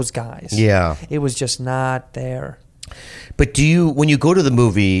love those guys. Yeah. It was just not there. But when you go to the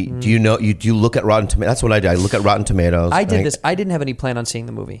movie, do you look at Rotten Tomatoes? That's what I did. I look at Rotten Tomatoes. I did this. I didn't have any plan on seeing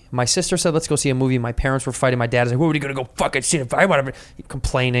the movie. My sister said, let's go see a movie. My parents were fighting. My dad was like, where are you going to go fucking see it? I want to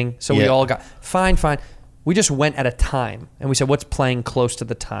complaining. So we Yeah. all got, fine. We just went at a time. And we said, what's playing close to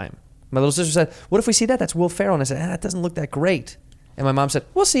the time? My little sister said, what if we see that? That's Will Ferrell. And I said, that doesn't look that great. And my mom said,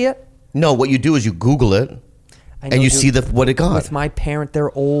 we'll see it. No, what you do is you Google it, I know, and you dude, see what it got. With my parent,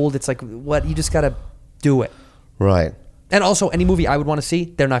 they're old. It's like, what? You just got to do it. Right. And also, any movie I would want to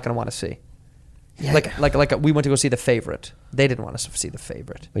see, they're not going to want to see. Yeah. Like we went to go see The Favorite. They didn't want us to see The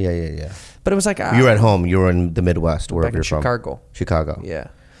Favorite. Yeah. But it was like... You're at home. You're in the Midwest, wherever back in you're from. Chicago. Chicago. Yeah.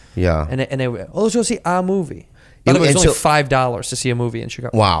 Yeah. And they were, let's go see a movie. By the way, it was only $5 to see a movie in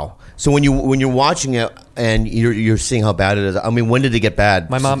Chicago. Wow. So when you're watching it and you're seeing how bad it is, I mean, when did it get bad?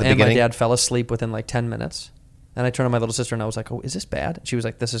 My Just mom at the and my beginning? dad fell asleep within like 10 minutes. And I turned on my little sister and I was like, oh, is this bad? And she was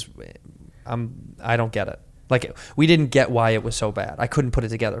like, I don't get it. Like, we didn't get why it was so bad. I couldn't put it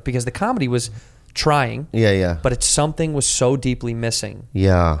together because the comedy was trying. Yeah. But something was so deeply missing.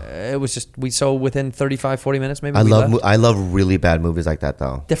 Yeah. It was just, so within 35, 40 minutes maybe I we left. love really bad movies like that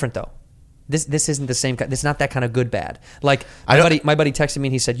though. Different though. This isn't the same. This is not that kind of good bad. Like I my buddy texted me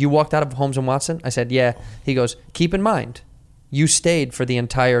and he said, "You walked out of Holmes and Watson." I said, "Yeah." He goes, "Keep in mind, you stayed for the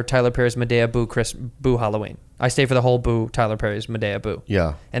entire Tyler Perry's Medea Boo Halloween. I stayed for the whole Boo Tyler Perry's Medea Boo.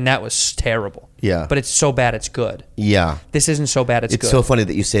 Yeah. And that was terrible. Yeah. But it's so bad it's good. Yeah. This isn't so bad it's good. It's so funny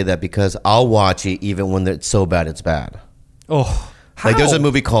that you say that because I'll watch it even when it's so bad it's bad. Oh, how? Like there's a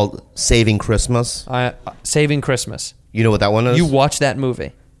movie called Saving Christmas. Saving Christmas. You know what that one is? You watched that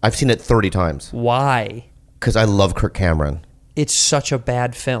movie. I've seen it 30 times. Why? Because I love Kirk Cameron. It's such a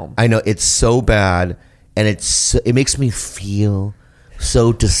bad film. I know it's so bad, and it makes me feel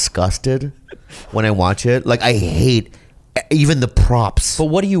so disgusted when I watch it. Like I hate even the props. But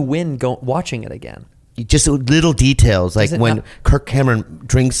what do you win watching it again? Just little details, like Is it when not- Kirk Cameron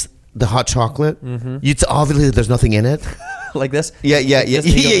drinks the hot chocolate. It's obviously there's nothing in it. Like this? Yeah. This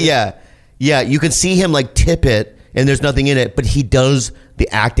thing goes- Yeah, you can see him like tip it, and there's nothing in it, but he does the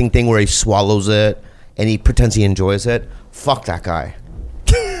acting thing where he swallows it and he pretends he enjoys it. Fuck that guy.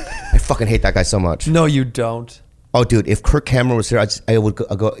 I fucking hate that guy so much. No, you don't. Oh, dude, if Kirk Cameron was here, I would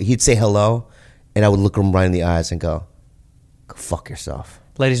go. He'd say hello, and I would look him right in the eyes and go fuck yourself.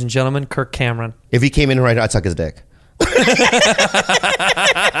 Ladies and gentlemen, Kirk Cameron. If he came in right now, I'd suck his dick.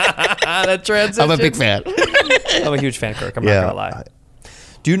 That transition. I'm a big fan. I'm a huge fan, Kirk. I'm not gonna lie.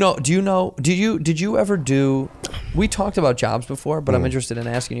 Did you ever do, we talked about jobs before, but I'm interested in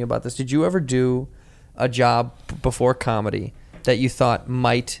asking you about this. Did you ever do a job before comedy that you thought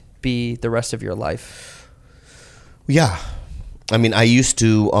might be the rest of your life? Yeah. I mean, I used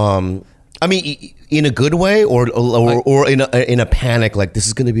to, in a good way or in a panic, like this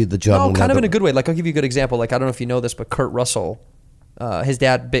is going to be the job. No, kind of in a good way. Like, I'll give you a good example. Like, I don't know if you know this, but Kurt Russell, his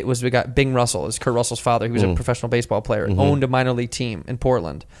dad was Bing Russell, is Kurt Russell's father. He was a professional baseball player, owned a minor league team in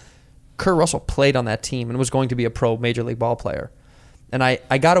Portland. Kurt Russell played on that team and was going to be a pro major league ball player. And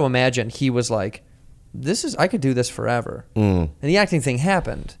I got to imagine he was like, I could do this forever. And the acting thing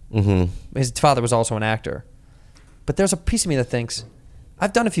happened. His father was also an actor. But there's a piece of me that thinks,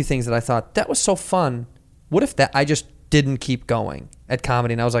 I've done a few things that I thought, that was so fun. What if I just didn't keep going at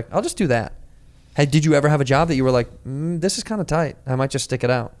comedy? And I was like, I'll just do that. Did you ever have a job that you were like, this is kind of tight, I might just stick it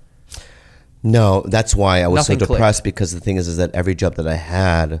out? No, that's why I was Nothing so depressed, clicked. because the thing is that every job that I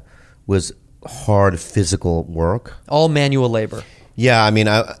had was hard physical work. All manual labor. Yeah, I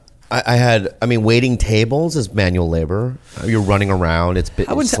mean, waiting tables is manual labor. You're running around. I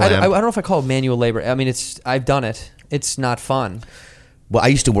don't know if I call it manual labor. I mean, I've done it. It's not fun. Well, I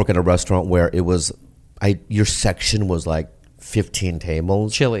used to work at a restaurant where it was, your section was like 15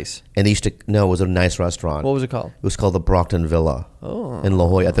 tables. Chili's. And it was a nice restaurant. What was it called? It was called the Brockton Villa. In La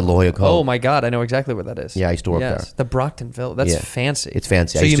Jolla, at the La Jolla Cove. Oh my God, I know exactly where that is. Yeah, I used to work there. The Brockton Villa. That's Yeah. fancy. It's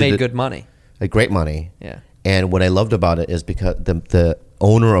fancy. So you made good money. Great money. Yeah. And what I loved about it is because the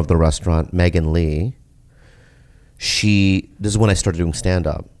owner of the restaurant, Megan Lee, this is when I started doing stand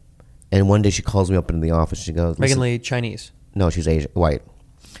up, and one day she calls me up into the office. She goes, Megan "Listen." Lee, Chinese. No, she's Asian, white.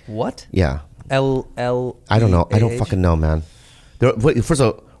 What? Yeah, L. I don't know. I don't E-A-H? fucking know, man. First of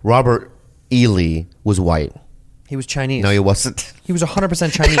all, Robert E. Lee was white. He was Chinese. No, he wasn't. He was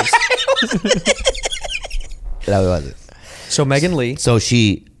 100% Chinese. No, he wasn't. So Megan Lee. So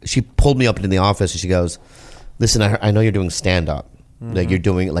she pulled me up into the office and she goes, "Listen, I know you're doing stand up, like you're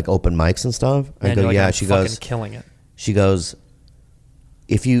doing like open mics and stuff." I Man, go, you're like, "Yeah." I'm She fucking goes, killing it. She goes,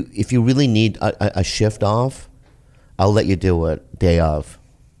 if you really need a shift off, I'll let you do it day of.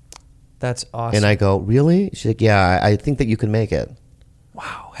 That's awesome. And I go, "Really?" She's like, "Yeah, I think that you can make it."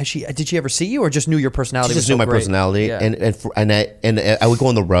 Wow. Did she ever see you or just knew your personality? She just was knew so my great? personality, Yeah. and I would go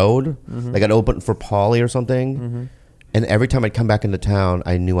on the road, like I'd open for Pauly or something, and every time I'd come back into town,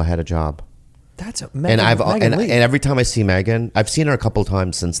 I knew I had a job. That's And every time I see Megan, I've seen her a couple of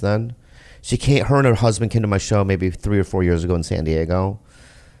times since then. Her and her husband came to my show maybe 3 or 4 years ago in San Diego,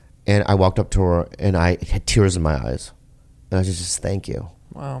 and I walked up to her and I had tears in my eyes, and I just thank you.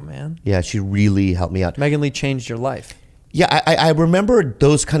 Wow, man. Yeah, she really helped me out. Megan Lee changed your life. Yeah, I remember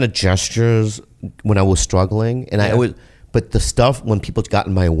those kind of gestures when I was struggling, and I Yeah. always. But the stuff when people got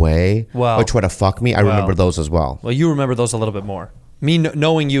in my way Wow. or try to fuck me, I remember those as well. Well, you remember those a little bit more. Me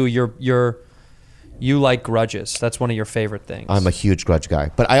knowing you, you like grudges. That's one of your favorite things. I'm a huge grudge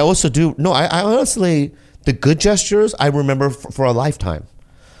guy, but I also do. No, I honestly, the good gestures I remember for a lifetime.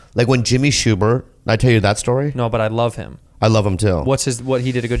 Like when Jimmy Schubert, I tell you that story. No, but I love him. I love him too. What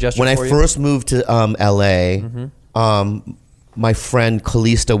he did a good gesture When I for you? first moved to LA, my friend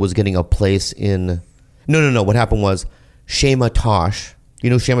Kalisto was getting a place in. No. What happened was Shema Tosh. You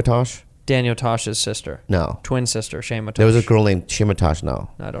know Shema Tosh? Daniel Tosh's sister. No. Twin sister, Shayma Tosh. There was a girl named Shema Tosh. No,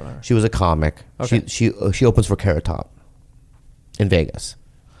 I don't know her. She was a comic. Okay. She opens for Carrot Top in Vegas.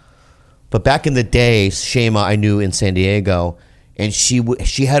 But back in the day, Shema I knew in San Diego, and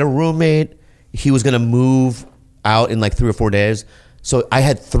she had a roommate. He was gonna move out in like 3 or 4 days, so I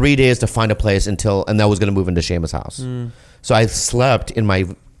had 3 days to find a place and I was gonna move into Shema's house. So I slept in my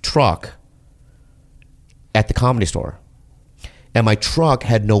truck at the Comedy Store, and my truck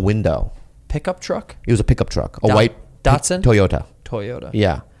had no window. Pickup truck? It was a pickup truck, a white Datsun? Toyota. Toyota.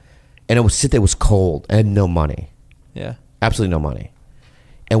 Yeah, and it was cold. I had no money, Yeah. absolutely no money.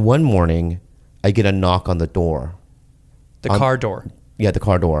 And one morning, I get a knock on the door. The car door. Yeah, the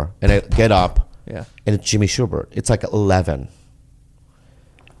car door, and I get up. Yeah. And it's Jimmy Schubert. It's like 11.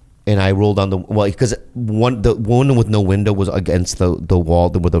 And I rolled on because the one with no window was against the wall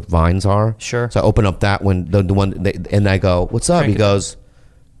where the vines are. Sure. So I open up that one, the one, and I go, "What's up?" Crank He it. goes,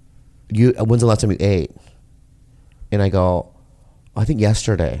 "When's the last time you ate?" And I go, "I think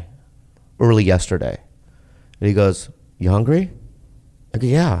yesterday, early yesterday." And he goes, "You hungry?" I go,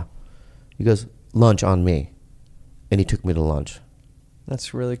 "Yeah." He goes, "Lunch on me," and he took me to lunch,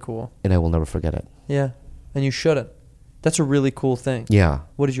 That's really cool. and I will never forget it. Yeah. And you shouldn't. That's a really cool thing. Yeah.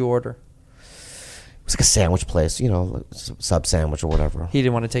 What did you order? It was like a sandwich place, like sub sandwich or whatever. He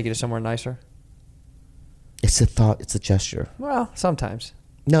didn't want to take you to somewhere nicer? It's a thought. It's a gesture. Well, sometimes.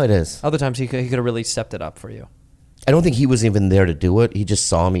 No, it is. Other times he could have really stepped it up for you. I don't think he was even there to do it. He just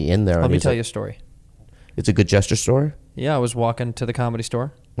saw me in there. Let and me he's tell like, you a story. It's a good gesture story. Yeah, I was walking to the Comedy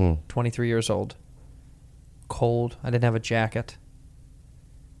Store, Mm. 23 years old. Cold. I didn't have a jacket.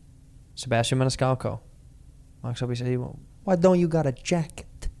 Sebastian Maniscalco walks up. He said, "Well, why don't you got a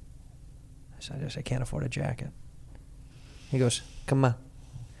jacket?" I said, I can't afford a jacket. He goes, "Come on."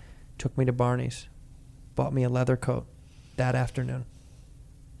 Took me to Barney's. Bought me a leather coat that afternoon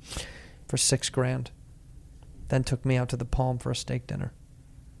for $6,000. Then took me out to the Palm for a steak dinner.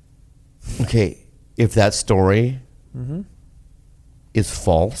 Okay, if that story Mm-hmm. is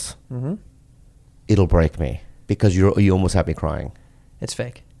false, Mm-hmm. it'll break me because you almost have me crying. It's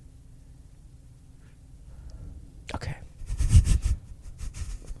fake. Okay.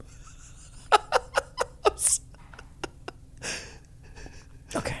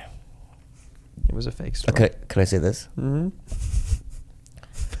 Okay. It was a fake story. Okay. Can I say this? Mm-hmm.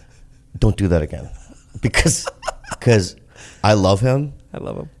 Don't do that again, because I love him. I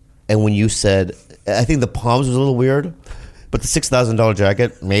love him. And when you said, I think the Palms was a little weird, but the $6,000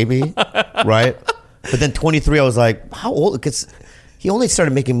 jacket, maybe, right? But then 23, I was like, how old? Because he only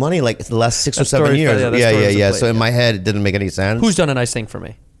started making money like the last 6 or That 7 story- years. yeah, that Yeah. story was a play, So in yeah. my head, it didn't make any sense. Who's done a nice thing for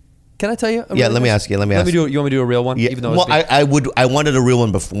me? Can I tell you? Yeah, let me ask you. Let me ask do. You want me to do a real one? Yeah. Even though Well, it's I wanted a real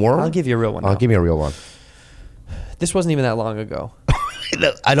one before. I'll give you a real one. I'll now. give me a real one. This wasn't even that long ago.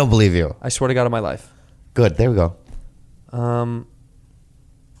 I don't believe you. I swear to God, in my life. Good. There we go.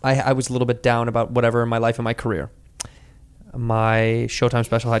 I was a little bit down about whatever in my life and my career. My Showtime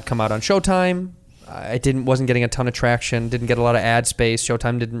special had come out on Showtime. I wasn't getting a ton of traction, didn't get a lot of ad space.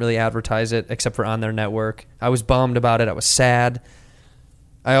 Showtime didn't really advertise it except for on their network. I was bummed about it. I was sad.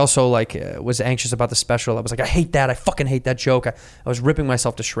 I also was anxious about the special. I was like, I hate that. I fucking hate that joke. I was ripping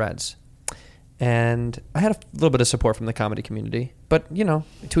myself to shreds. And I had a little bit of support from the comedy community, but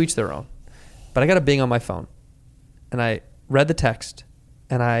to each their own. But I got a bing on my phone, and I read the text,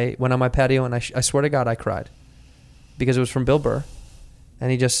 and I went on my patio, and I swear to God, I cried because it was from Bill Burr,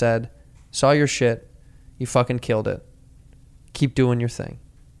 and he just said, "Saw your shit, you fucking killed it. Keep doing your thing."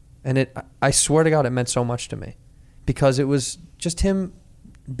 And I swear to God, it meant so much to me because it was just him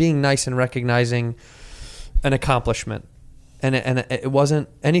being nice and recognizing an accomplishment, and it wasn't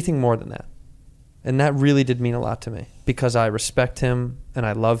anything more than that. And that really did mean a lot to me because I respect him and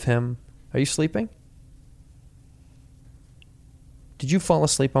I love him. Are you sleeping? Did you fall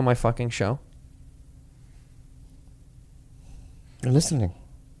asleep on my fucking show? You're listening.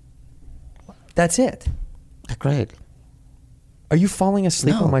 That's it. That's great. Are you falling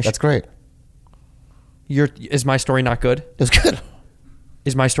asleep on my show? That's great. Is my story not good? It was good.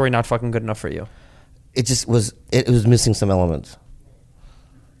 Is my story not fucking good enough for you? It just was. It was missing some elements.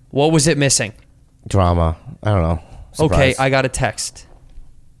 What was it missing? Drama. I don't know. Okay, Surprise. I got a text.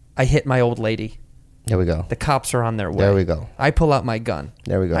 I hit my old lady. There we go. The cops are on their way. There we go. I pull out my gun.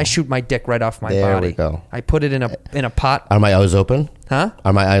 There we go. I shoot my dick right off my There body. we go. I put it in a pot. Are my eyes open? Huh?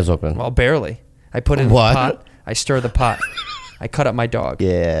 Are my eyes open? Well, barely. I put it in What? a pot. I stir the pot. I cut up my dog.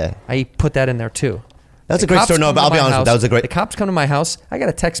 Yeah. I put that in there too. That's The a great cops story. No, come but to I'll be my honest. house. That was a great. The cops come to my house. I got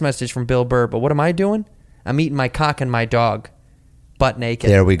a text message from Bill Burr, but what am I doing? I'm eating my cock and my dog, butt naked.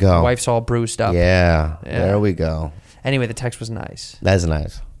 There we go. My wife's all bruised up. Yeah. Yeah. There we go. Anyway, the text was nice. That is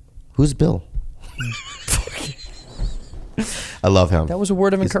nice. Who's Bill? I love him. That was a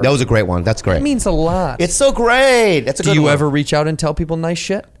word of encouragement. That was a great one. That's great. It means a lot. It's so great. That's a Do good you one. ever reach out and tell people nice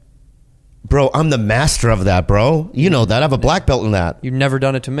shit? Bro, I'm the master of that, bro. You know that. I have a black belt in that. You've never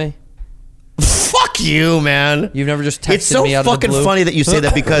done it to me. Fuck you, man. You've never just texted It's so me out of the fucking blue. funny that you say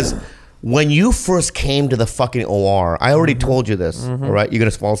that because when you first came to the fucking OR, I already told you this. All right, you gonna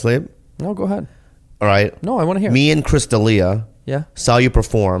fall asleep? No, go ahead. All right. No, I want to hear. Me and Chris D'Elia Yeah. saw you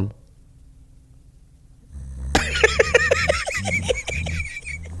perform.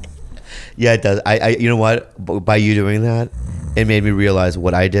 Yeah, it does. I you know what? By you doing that, it made me realize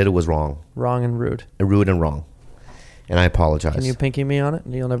what I did was wrong, Wrong and rude. rude and wrong, and I apologize. Can you pinky me on it?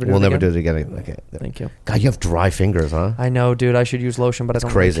 You'll never do We'll it never again? do it again. Okay. Thank you. God, you have dry fingers, huh? I know, dude. I should use lotion, but I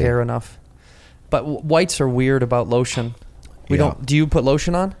don't crazy. really care enough. But whites are weird about lotion. We Yeah. don't. Do you put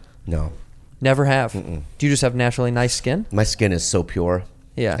lotion on? No, Never have. Do you just have naturally nice skin? my skin is so pure.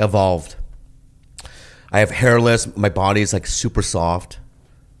 Yeah. Evolved. I have hairless. My body's like super soft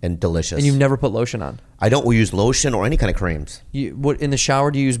and delicious. And you've never put lotion on. I don't use lotion or any kind of creams. What in the shower?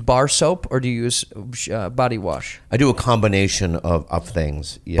 Do you use bar soap or do you use body wash? I do a combination of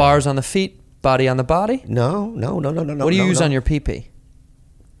things. Yeah. Bars on the feet, body on the body. No. What do you use on your pee-pee?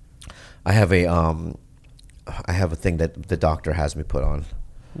 I have a thing that the doctor has me put on.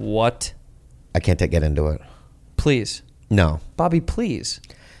 What? I can't get into it. Please, No. Bobby. Please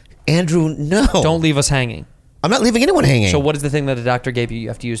Andrew, no. don't leave us hanging. I'm not leaving anyone hanging. So what is the thing that the doctor gave you? You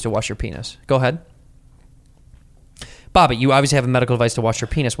have to use to wash your penis. Go ahead. Bobby, you obviously have a medical device to wash your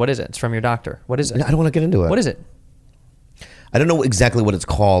penis. What is it? It's from your doctor. What is it? I don't want to get into it. What is it? I don't know exactly what it's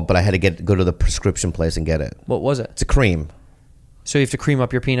called, but I had to go to the prescription place and get it. What was it? It's a cream. So you have to cream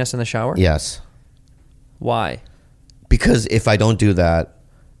up your penis in the shower? Yes. Why? Because if I don't do that,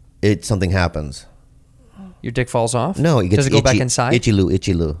 something happens. Your dick falls off? No, it gets Does it go itchy, back inside? Itchy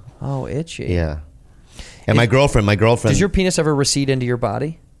loo. Oh, itchy. Yeah. And my girlfriend. Does your penis ever recede into your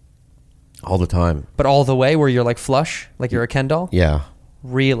body? all the time. But all the way where you're like flush, like you're a Ken doll? Yeah.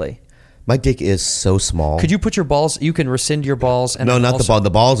 Really? My dick is so small. Could you put your balls, you can rescind your balls and No, then not the also- ball. The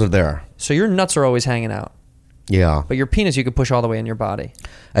balls are there. So your nuts are always hanging out. Yeah. But your penis you could push all the way in your body.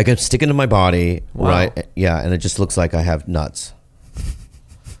 I can stick into my body, Wow. right? Yeah, and it just looks like I have nuts.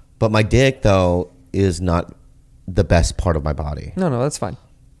 But my dick, though, is not the best part of my body. No, that's fine.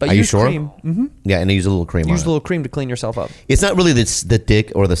 But Are you use sure? cream. Mm-hmm. Yeah, and I use a little cream on Use it. a little cream to clean yourself up. It's not really the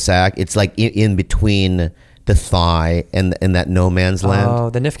dick or the sack. It's like in between the thigh and that no man's land. Oh,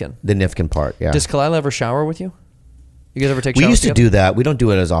 the Nifkin. The Nifkin part, yeah. Does Kalila ever shower with you? You guys ever take We showers used to together? do that. We don't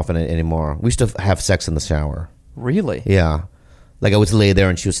do it as often anymore. We used to have sex in the shower. Really? Yeah. Like I would lay there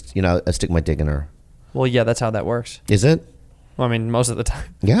and she was, I'd stick my dick in her. Well, yeah, that's how that works. Is it? Well, I mean, most of the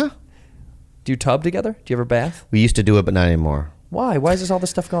time. Yeah. Do you tub together? Do you ever bath? We used to do it, but not anymore. Why? Why is this all this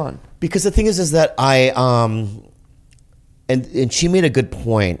stuff gone? Because the thing is that I and she made a good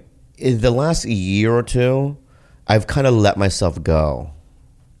point. In the last year or two, I've kind of let myself go.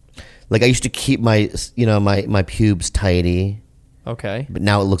 Like I used to keep my my pubes tidy, Okay. but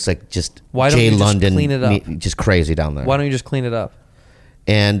now it looks like just Why don't Jay you just London, clean it up? just crazy down there. Why don't you just clean it up?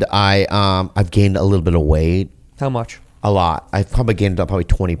 And I've gained a little bit of weight, How much? a lot. I've probably gained up probably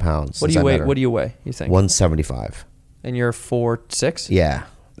 20 pounds. What do since you I weigh? met her. What do you weigh? You think? 175. And you're 4'6"? Yeah,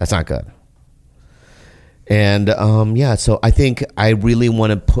 that's not good. And so I think I really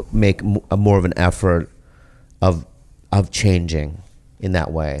want to make more of an effort of changing in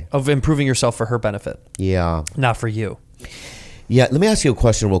that way. Of improving yourself for her benefit, Yeah. not for you. Yeah, let me ask you a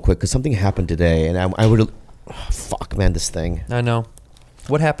question real quick because something happened today, and I would, fuck, man, this thing. I know.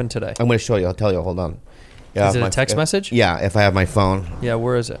 What happened today? I'm going to show you. I'll tell you. Hold on. Yeah, Is it a my- text message? Yeah, if I have my phone. Yeah,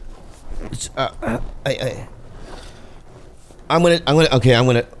 where is it? I'm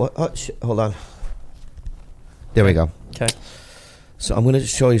gonna. What, oh, hold on. There we go. Okay. So I'm gonna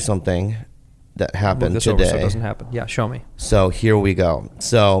show you something that happened Move this today. over so it doesn't happen. Yeah, show me. So here we go.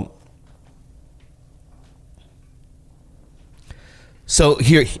 So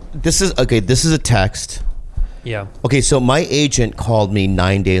here, this is a text. Yeah. Okay, so my agent called me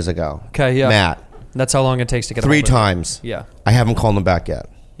 9 days ago. Okay, yeah. Matt, That's how long it takes to get a 3 hold of it. times. Yeah. I haven't called him back yet.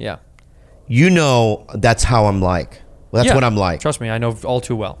 Yeah. You know that's how I'm like. Well, that's Yeah. what I'm like. Trust me, I know all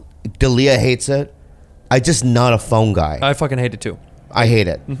too well. Dalia hates it. I just not a phone guy. I fucking hate it too. I hate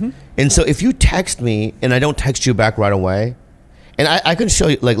it. Mm-hmm. And so if you text me and I don't text you back right away, and I can show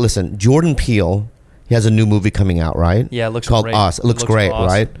you, like, listen, Jordan Peele, he has a new movie coming out, right? Yeah, it looks called great. Us. It looks great, awesome.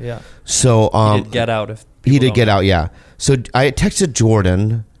 right? Yeah. So He did Get Out. If he people did don't Get know. Out, yeah. So I texted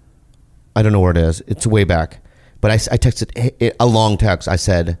Jordan. I don't know where it is. It's way back. But I texted a long text. I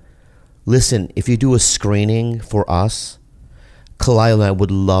said, listen, if you do a screening for Us, Kalila and I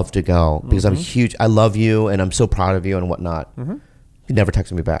would love to go because I'm huge. I love you and I'm so proud of you and whatnot. He never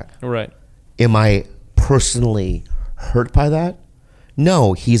texted me back. Right. Am I personally hurt by that?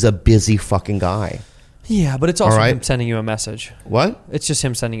 No, he's a busy fucking guy. Yeah, but it's also All right. him sending you a message. What? It's just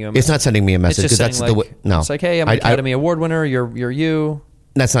him sending you a message. It's not sending me a message It's just because that's saying, the way. No, It's like, hey, I'm an Academy Award winner. You're you.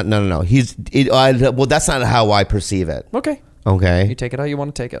 That's not. No. Well, that's not how I perceive it. Okay. Okay. You take it how you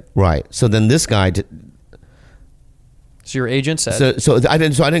want to take it. Right. So then this guy. So your agent said. So I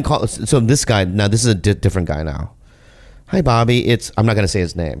didn't call. So this guy. Now this is a different guy now. Hi, Bobby. I'm not going to say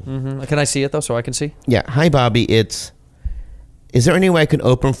his name. Mhm. Can I see it though, so I can see? Yeah. Hi, Bobby. Is there any way I can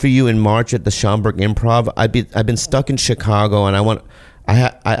open for you in March at the Schaumburg Improv? I've been stuck in Chicago and I want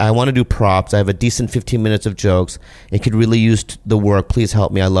to do props. I have a decent 15 minutes of jokes. It could really use the work. Please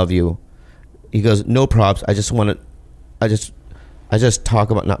help me. I love you. He goes, no props. I just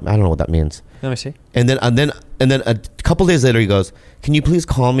talk about. I don't know what that means. Let me see. And then a couple days later he goes, can you please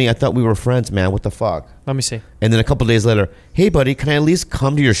call me? I thought we were friends, man. What the fuck? Let me see. And then a couple days later, hey buddy, can I at least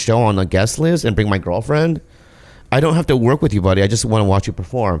come to your show on a guest list and bring my girlfriend? I don't have to work with you, buddy. I just want to watch you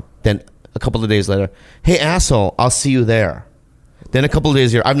perform. Then a couple of days later, hey asshole, I'll see you there. Then a couple of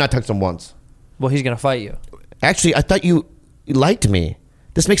days later, I've not texted him once. Well, he's gonna fight you. Actually, I thought you liked me.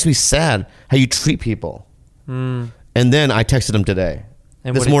 This makes me sad how you treat people. And then I texted him today.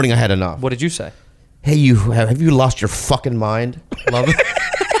 And This morning I had enough. What did you say? Hey, have you lost your fucking mind? Love it.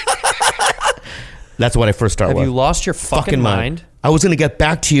 That's what I first started Have with. you lost your fucking mind? I was going to get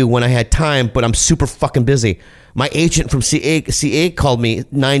back to you when I had time, but I'm super fucking busy. My agent from CA called me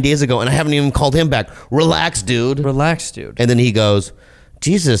 9 days ago, and I haven't even called him back. Relax, dude. Relax, dude. And then he goes,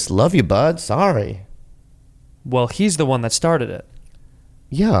 Jesus, love you, bud. Sorry. Well, he's the one that started it.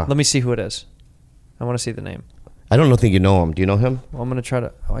 Yeah. Let me see who it is. I want to see the name. I don't think you know him. Do you know him? Well, I'm gonna try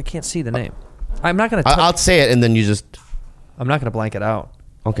to. Oh, I can't see the name. I'm not gonna. I'll say it, and then you just. I'm not gonna blank it out.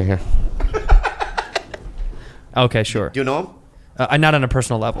 Okay, here. Okay, sure. Do you know him? I'm not on a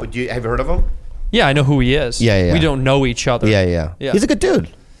personal level. Have you heard of him? Yeah, I know who he is. Yeah. We don't know each other. Yeah. He's a good dude.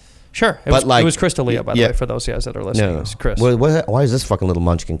 Sure. But It was Chris D'Elia, by the yeah. way, for those guys that are listening. No. It's Chris. Why is this fucking little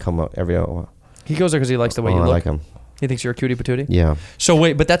munchkin come up every hour? He goes there because he likes the way you I look. like him. He thinks you're a cutie patootie. Yeah. So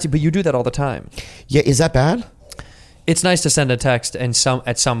wait, but you do that all the time. Yeah, is that bad? It's nice to send a text and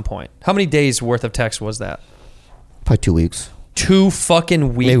at some point. How many days worth of text was that? Probably 2 weeks. 2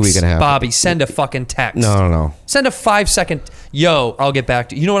 fucking weeks. Maybe we can have. Bobby, send a fucking text. No. Send a 5-second, yo, I'll get back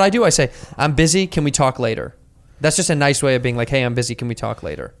to you. You know what I do? I say, I'm busy, can we talk later? That's just a nice way of being like, hey, I'm busy, can we talk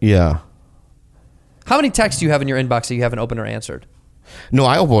later? Yeah. How many texts do you have in your inbox that you haven't opened or answered? No,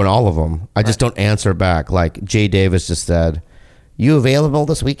 I open all of them. I just don't answer back. Like Jay Davis just said, you available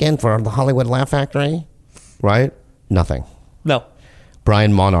this weekend for the Hollywood Laugh Factory? Right? Nothing. No.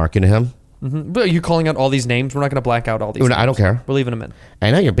 Brian Monarch, you know him? Mm-hmm. But are you calling out all these names? We're not going to black out all these names. I don't care. We're leaving them in.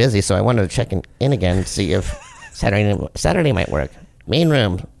 I know you're busy, so I wanted to check in again and see if Saturday might work. Main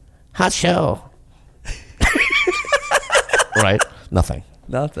room, hot show. Right? Nothing.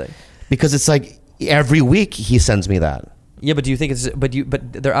 Nothing. because it's like every week he sends me that. Yeah, but do you think it's but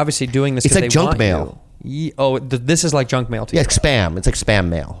they're obviously doing this It's 'cause like they junk want mail. you. This is like junk mail to Yeah, you. it's spam. It's like spam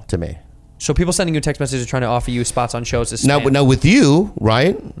mail to me. So people sending you text messages trying to offer you spots on shows is Now, spam. now with you,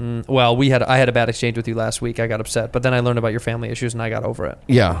 right? Well, I had a bad exchange with you last week. I got upset, but then I learned about your family issues and I got over it.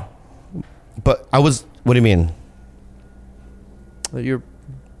 Yeah, but I was. What do you mean? Your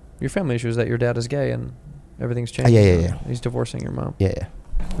family issue is that your dad is gay and everything's changed. yeah. He's divorcing your mom Yeah.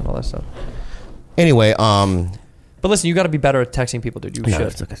 and all that stuff. Anyway, But listen, you got to be better at texting people, dude. You No, should.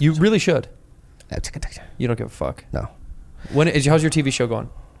 it's okay. You really should. You don't give a fuck. no. How's your TV show going?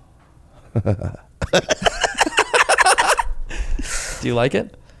 Do you like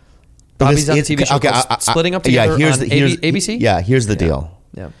it? Bobby's on a TV show called Splitting Up Together on ABC? Yeah, here's the deal.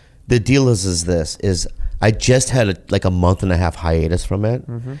 Yeah. The deal is this: I just had like a month and a half hiatus from it,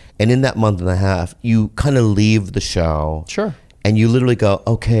 Mm-hmm. and in that month and a half, you kind of leave the show, Sure. and you literally go,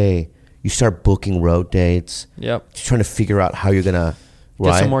 okay. You start booking road dates. Yep. Trying to figure out how you're gonna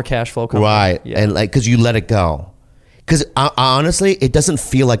Get some more cash flow coming. Right, Yeah. and like because you let it go. Because honestly, it doesn't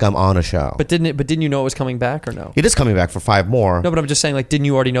feel like I'm on a show. But didn't you know it was coming back or no? It is coming back for 5 more. No, but I'm just saying, like, didn't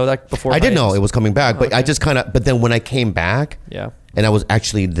you already know that before? I did know hiatus? it was coming back, but I Okay. just kind of. But then when I came back, Yeah. and I was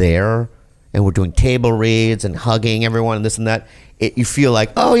actually there, and we're doing table reads and hugging everyone and this and that, you feel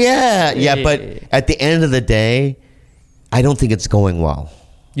like, oh yeah. But at the end of the day, I don't think it's going well.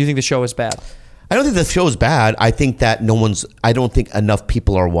 You think the show is bad? I don't think the show is bad. I think that I don't think enough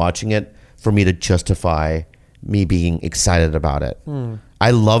people are watching it for me to justify me being excited about it.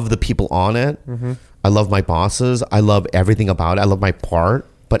 I love the people on it. I love my bosses. I love everything about it. I love my part.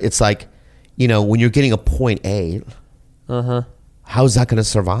 But it's like, when you're getting a 0.8, how's that going to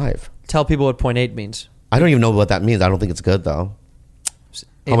survive? Tell people what 0.8 means. I don't even know what that means. I don't think it's good though.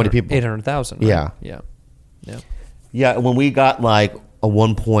 How many people? 800,000. Right? Yeah. Yeah. Yeah, when we got like a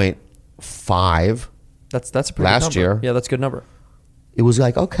 1.5, That's a pretty Last good number. year. Yeah, that's a good number. it was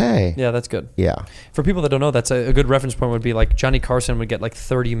like, okay. Yeah, that's good. Yeah. For people that don't know, that's a good reference point would be like Johnny Carson would get like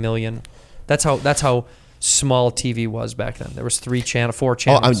 30 million. That's how small TV was back then. There was 4 Oh,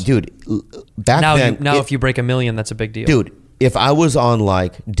 channels. dude, back now then. if you break 1 million, that's a big deal. Dude, if I was on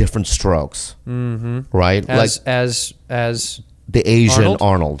like Different Strokes, right? As the Asian Arnold?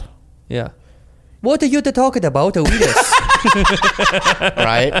 Arnold, yeah. What are you talking about, Willis?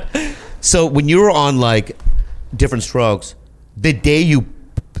 right? So when you were on like Different Strokes, the day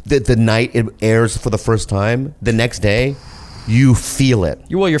the night it airs for the first time, the next day, you feel it.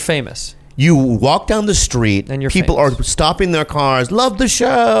 You're famous. You walk down the street, And you're people famous. are stopping their cars, love the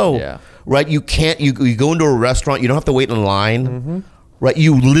show. Yeah. Right? You go into a restaurant, you don't have to wait in line. Right?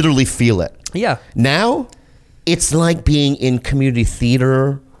 You literally feel it. Yeah. Now, it's like being in community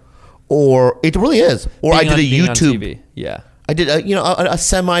theater, or it really is. Or I did a Being on YouTube. TV. Yeah. I did a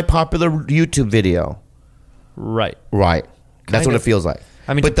semi-popular YouTube video. Right. Right. That's Kind what of. it feels like.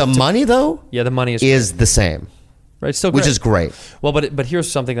 I mean, but the money though Yeah, the money is is the same, right. Still, which great. is great. Well, but here's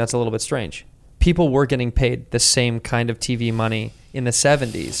something that's a little bit strange. People were getting paid the same kind of TV money in the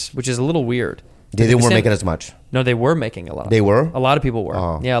 70s, which is a little weird. They weren't making as much. No, they were making a lot. They were? A lot of people were.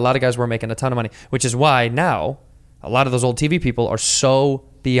 Oh. Yeah, a lot of guys were making a ton of money, which is why now a lot of those old TV people are so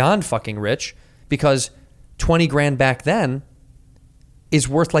beyond fucking rich because 20 grand back then is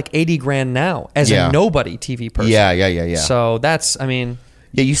worth like 80 grand now as Yeah. a nobody TV person. Yeah. So that's, I mean,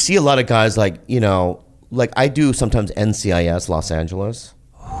 Yeah, you see a lot of guys like like I do sometimes NCIS Los Angeles.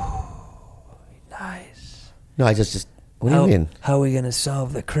 Nice. No, I just what do you mean? How are we gonna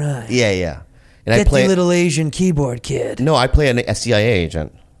solve the crime? Yeah. And I Get play the little Asian keyboard kid. No, I play a CIA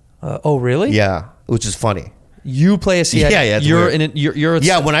agent. oh really? Yeah, which is funny. You play a CIA. Yeah, it's You're weird. in it. You're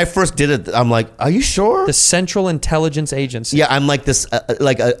Yeah, when I first did it, I'm like, "Are you sure?" the Central Intelligence Agency. Yeah, I'm like this,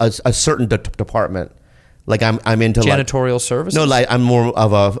 like a certain department. Like I'm into Janitorial services. No, like I'm more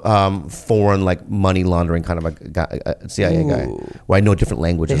of a foreign like money laundering kind of a guy, a CIA guy, where I know different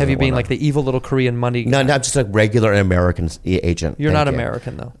languages. They have you and being whatnot. like the evil little Korean money. No, not just a regular American agent. You're not Thank you.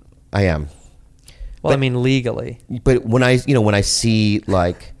 American though. I am. Well, I mean legally. But when I see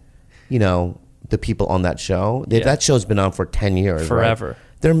like, the people on that show, Yeah. that show's been on for 10 years, right? Forever.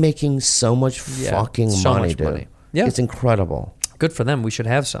 They're making so much Yeah, fucking so money, much dude. money. Yeah. It's incredible. Good for them. We should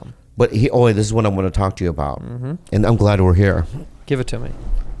have some. But this is what I want to talk to you about, and I'm glad we're here, Give it to me.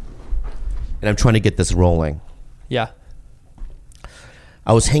 and I'm trying to get this rolling. Yeah,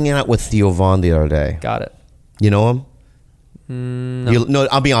 I was hanging out with Theo Von the other day. got it. You know him? No. No,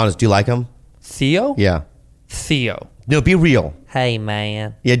 I'll be honest. Do you like him? Theo? Yeah. Theo. No, be real. Hey,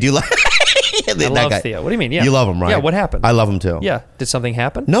 man. Yeah, do you like I that love guy? Theo. What do you mean? Yeah. You love him, right? Yeah, what happened? I love him too. Yeah. Did something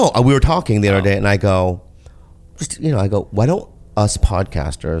happen? No, we were talking the other Oh. day, and I go, I go, why don't us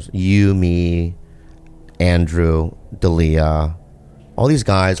podcasters, you, me, Andrew, Dalia, all these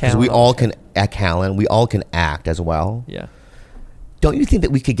guys, because we Callan, all can act. Callan, we all can act as well. Yeah. Don't you think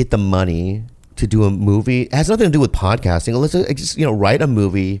that we could get the money to do a movie? It has nothing to do with podcasting. Let's just write a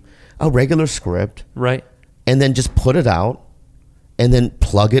movie, a regular script, Right. and then just put it out, and then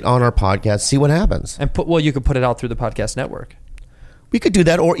plug it on our podcast. See what happens. And you could put it out through the podcast network. We could do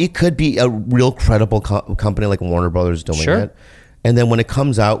that, or it could be a real credible company like Warner Brothers doing Sure. it. And then when it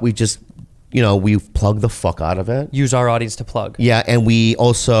comes out, we just, we plug the fuck out of it. Use our audience to plug. Yeah, and we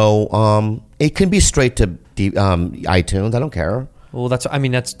also, it can be straight to iTunes. I don't care. Well, that's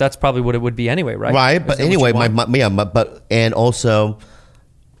probably what it would be anyway, right? Right, Isn't but that what anyway, you want? but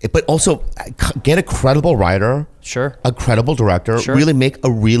also get a credible writer, Sure. a credible director, Sure. really make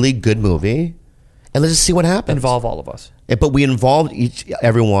a really good movie, and let's just see what happens. Involve all of us. But we involve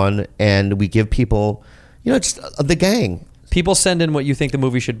everyone, and we give people, just the gang. People send in what you think the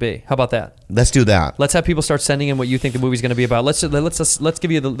movie should be. How about that? Let's do that. Let's have people start sending in what you think the movie's going to be about. Let's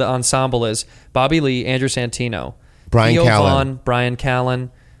give you the ensemble is Bobby Lee, Andrew Santino, Brian Theo Callan. Vaughn, Brian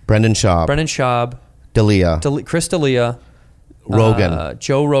Callan, Brendan Schaub, Dalia, Chris D'Elia, Rogan.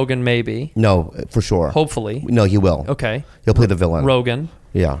 Joe Rogan, maybe. No, for sure. Hopefully. No, he will. Okay. He'll play the villain. Rogan.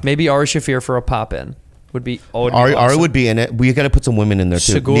 Yeah. Maybe Ari Shaffir for a pop in would be. Ari awesome. would be in it. We got to put some women in there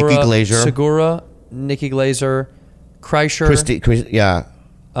too. Segura, Nikki Glazer. Segura, Nikki Glazer, Kreischer, yeah.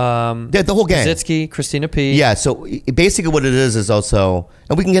 Yeah, the whole gang. Zitsky, Christina P. Yeah, so basically what it is also,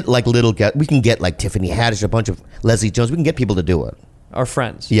 and we can get like we can get like Tiffany Haddish, a bunch of Leslie Jones. We can get people to do it. Our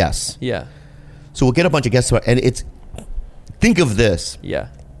friends. Yes. Yeah. So we'll get a bunch of guests, and think of this. Yeah.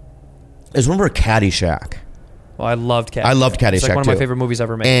 Is remember Caddyshack? Well, I loved Caddyshack. I loved Caddyshack It's like one of too. my favorite movies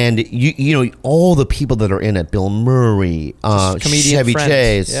ever made. And all the people that are in it: Bill Murray, comedian Chevy friends.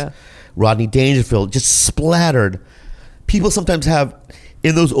 Chase, Yeah. Rodney Dangerfield, just splattered. People sometimes have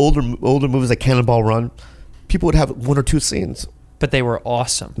in those older movies like Cannonball Run. People would have one or two scenes. But they were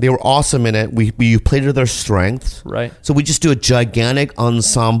awesome. They were awesome in it. We played to their strengths. Right. So we just do a gigantic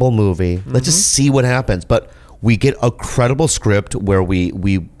ensemble movie. Let's just see what happens. But we get a credible script where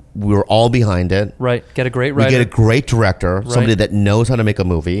we're all behind it. Right. Get a great writer. We get a great director, somebody that knows how to make a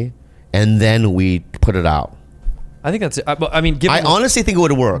movie, and then we put it out. I think that's. I mean, I honestly think it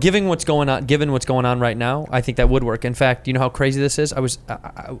would work. Given what's going on right now, I think that would work. In fact, you know how crazy this is?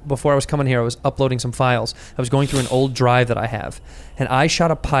 Before I was coming here, I was uploading some files. I was going through an old drive that I have, and I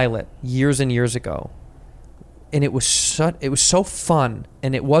shot a pilot years and years ago, and it was so fun,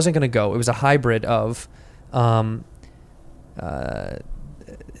 and it wasn't going to go. It was a hybrid of,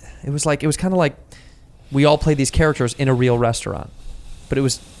 it was kind of like we all played these characters in a real restaurant, but it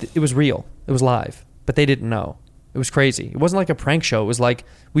was real. It was live, but they didn't know. It was crazy. It wasn't like a prank show. It was like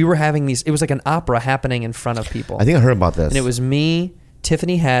we were having these. It was like an opera happening in front of people. I think I heard about this. And it was me,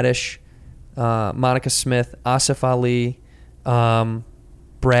 Tiffany Haddish, Monica Smith, Asif Ali,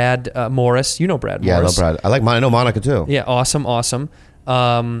 Brad Morris. You know Brad Yeah, Morris. I love Brad. I know Monica too. Yeah, awesome.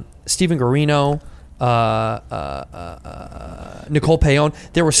 Stephen Garino, Nicole Payon.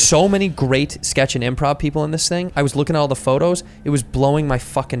 There were so many great sketch and improv people in this thing. I was looking at all the photos. It was blowing my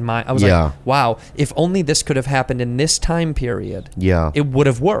fucking mind. I was like, wow, if only this could have happened in this time period, it would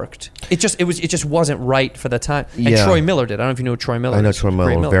have worked. It just wasn't right for the time. And Troy Miller did. I don't know if you know Troy Miller. I know Troy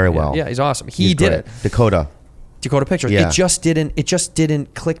Miller very well. Yeah, he's awesome. He's did great. it. Dakota Pictures. Yeah. It just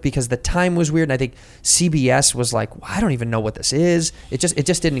didn't click because the time was weird, and I think CBS was like, I don't even know what this is. It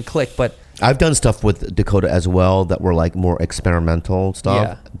just didn't click. But I've done stuff with Dakota as well that were like more experimental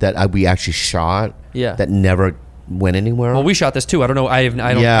stuff that we actually shot. Yeah. That never went anywhere. well, we shot this too. I don't know. I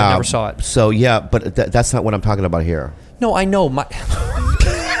never saw it. So but that's not what I'm talking about here. No, I know.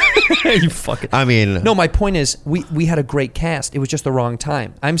 You fucking. I mean, No, my point is, we had a great cast. It was just the wrong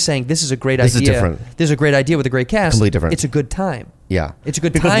time. I'm saying this is a great idea. This is different. This is a great idea with a great cast. Completely different. It's a good time. Yeah, It's a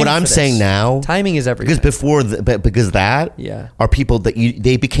good because time. what I'm for this. saying now, timing is everything. Because because that are people that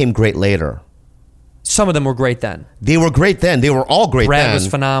they became great later. Some of them were great then. They were great then. They were all great Brad then. was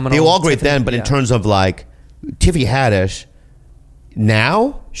phenomenal. They were all great Tiffany- then, but in yeah. terms of like Tiffany Haddish,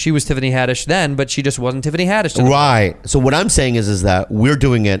 now. She was Tiffany Haddish then, but she just wasn't Tiffany Haddish. Right. So what I'm saying is that we're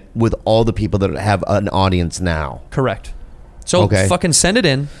doing it with all the people that have an audience now. Correct. So Okay. fucking send it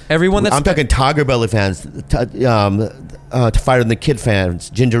in. Everyone that's I'm talking Tiger Belly fans, Fire and the Kid fans,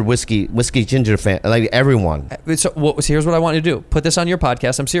 Ginger Whiskey Ginger fan, like everyone. So here's what I want you to do. Put this on your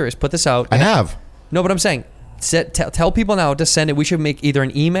podcast. I'm serious. Put this out. I have. No, but I'm saying, tell people now to send it. We should make either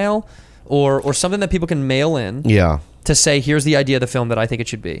an email or something that people can mail in. Yeah. To say, here's the idea of the film that I think it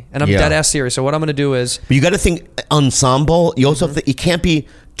should be. And I'm dead ass serious. So what I'm going to do is... But you got to think ensemble. You also have to, it can't be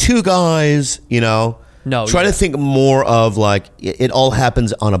two guys, No, Try to think more of like it all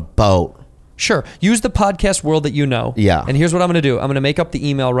happens on a boat. Sure. Use the podcast world that you know. Yeah. And here's what I'm going to do. I'm going to make up the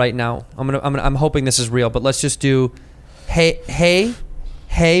email right now. I'm hoping this is real, but let's just do, hey,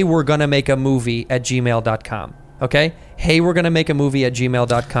 we're going to make a movie at gmail.com. Okay? Hey, we're going to make a movie at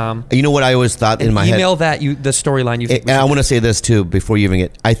gmail.com. You know what I always thought in my head? Email that, the storyline you think. And I want to say this too before you even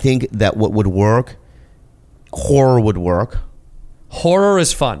get. I think that what would work, horror would work. Horror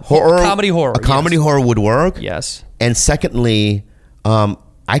is fun. Comedy horror. A comedy horror would work. Yes. And secondly,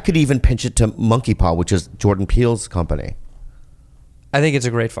 I could even pitch it to Monkey Paw, which is Jordan Peele's company. I think it's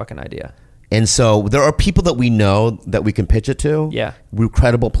a great fucking idea. And so there are people that we know that we can pitch it to. Yeah.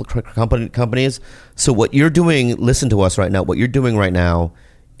 Credible companies. So what you're doing, listen to us right now. What you're doing right now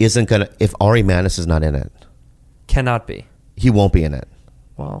isn't going to, if Ari Manis is not in it. Cannot be. He won't be in it.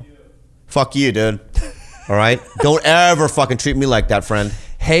 Wow. Fuck you, dude. All right? Don't ever fucking treat me like that, friend.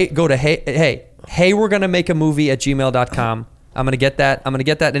 Hey, go to hey, we're going to make a movie at gmail.com. I'm going to get that.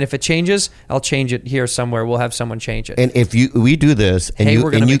 And if it changes, I'll change it here somewhere. We'll have someone change it. And if we do this and Hey,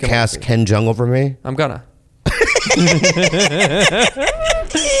 we're gonna you make a cast movie. Ken Jeong over me, I'm gonna.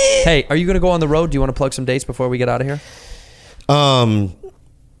 Hey, are you going to go on the road? Do you want to plug some dates before we get out of here?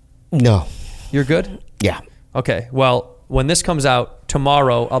 no. You're good? Yeah. Okay. Well, when this comes out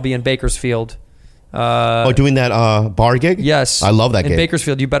tomorrow, I'll be in Bakersfield. Doing that bar gig? Yes. I love that in gig.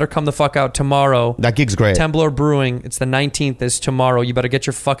 Bakersfield. You better come the fuck out tomorrow. That gig's great. Temblor Brewing. It's the 19th is tomorrow. You better get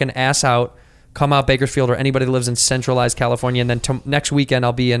your fucking ass out. Come out Bakersfield or anybody that lives in centralized California. And then next weekend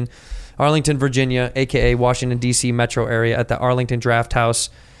I'll be in Arlington, Virginia, a.k.a. Washington, D.C. metro area at the Arlington Draft House.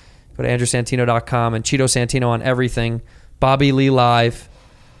 Go to andrewsantino.com and Cheeto Santino on everything. Bobby Lee Live.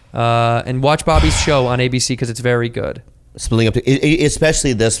 And watch Bobby's show on ABC because it's very good. Splitting up,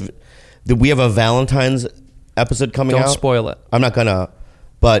 especially this. We have a Valentine's episode coming out. Don't spoil it. I'm not gonna,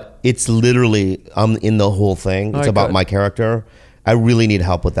 but it's literally I'm in the whole thing. It's All right, about good. my character. I really need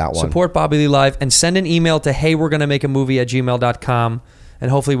help with that one. Support Bobby Lee Live and send an email to hey, we're going to make a movie at gmail.com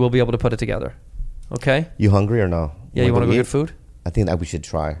and hopefully we'll be able to put it together. Okay? You hungry or no? Yeah, you want to go eat? get food? I think that we should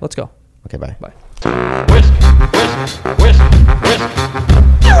try. Let's go. Okay, bye. Bye. Whisk, whisk, whisk, whisk.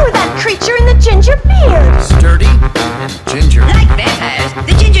 You're that creature in the ginger beard. Sturdy and ginger. Like vampires,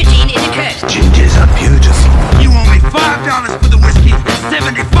 the ginger gene is a curse. Gingers are beautiful. You owe me $5 for the whiskey and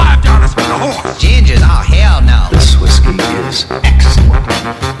 $75 for the horse. Gingers? Oh, hell no. This whiskey is excellent.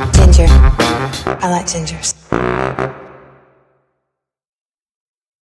 Ginger. I like gingers.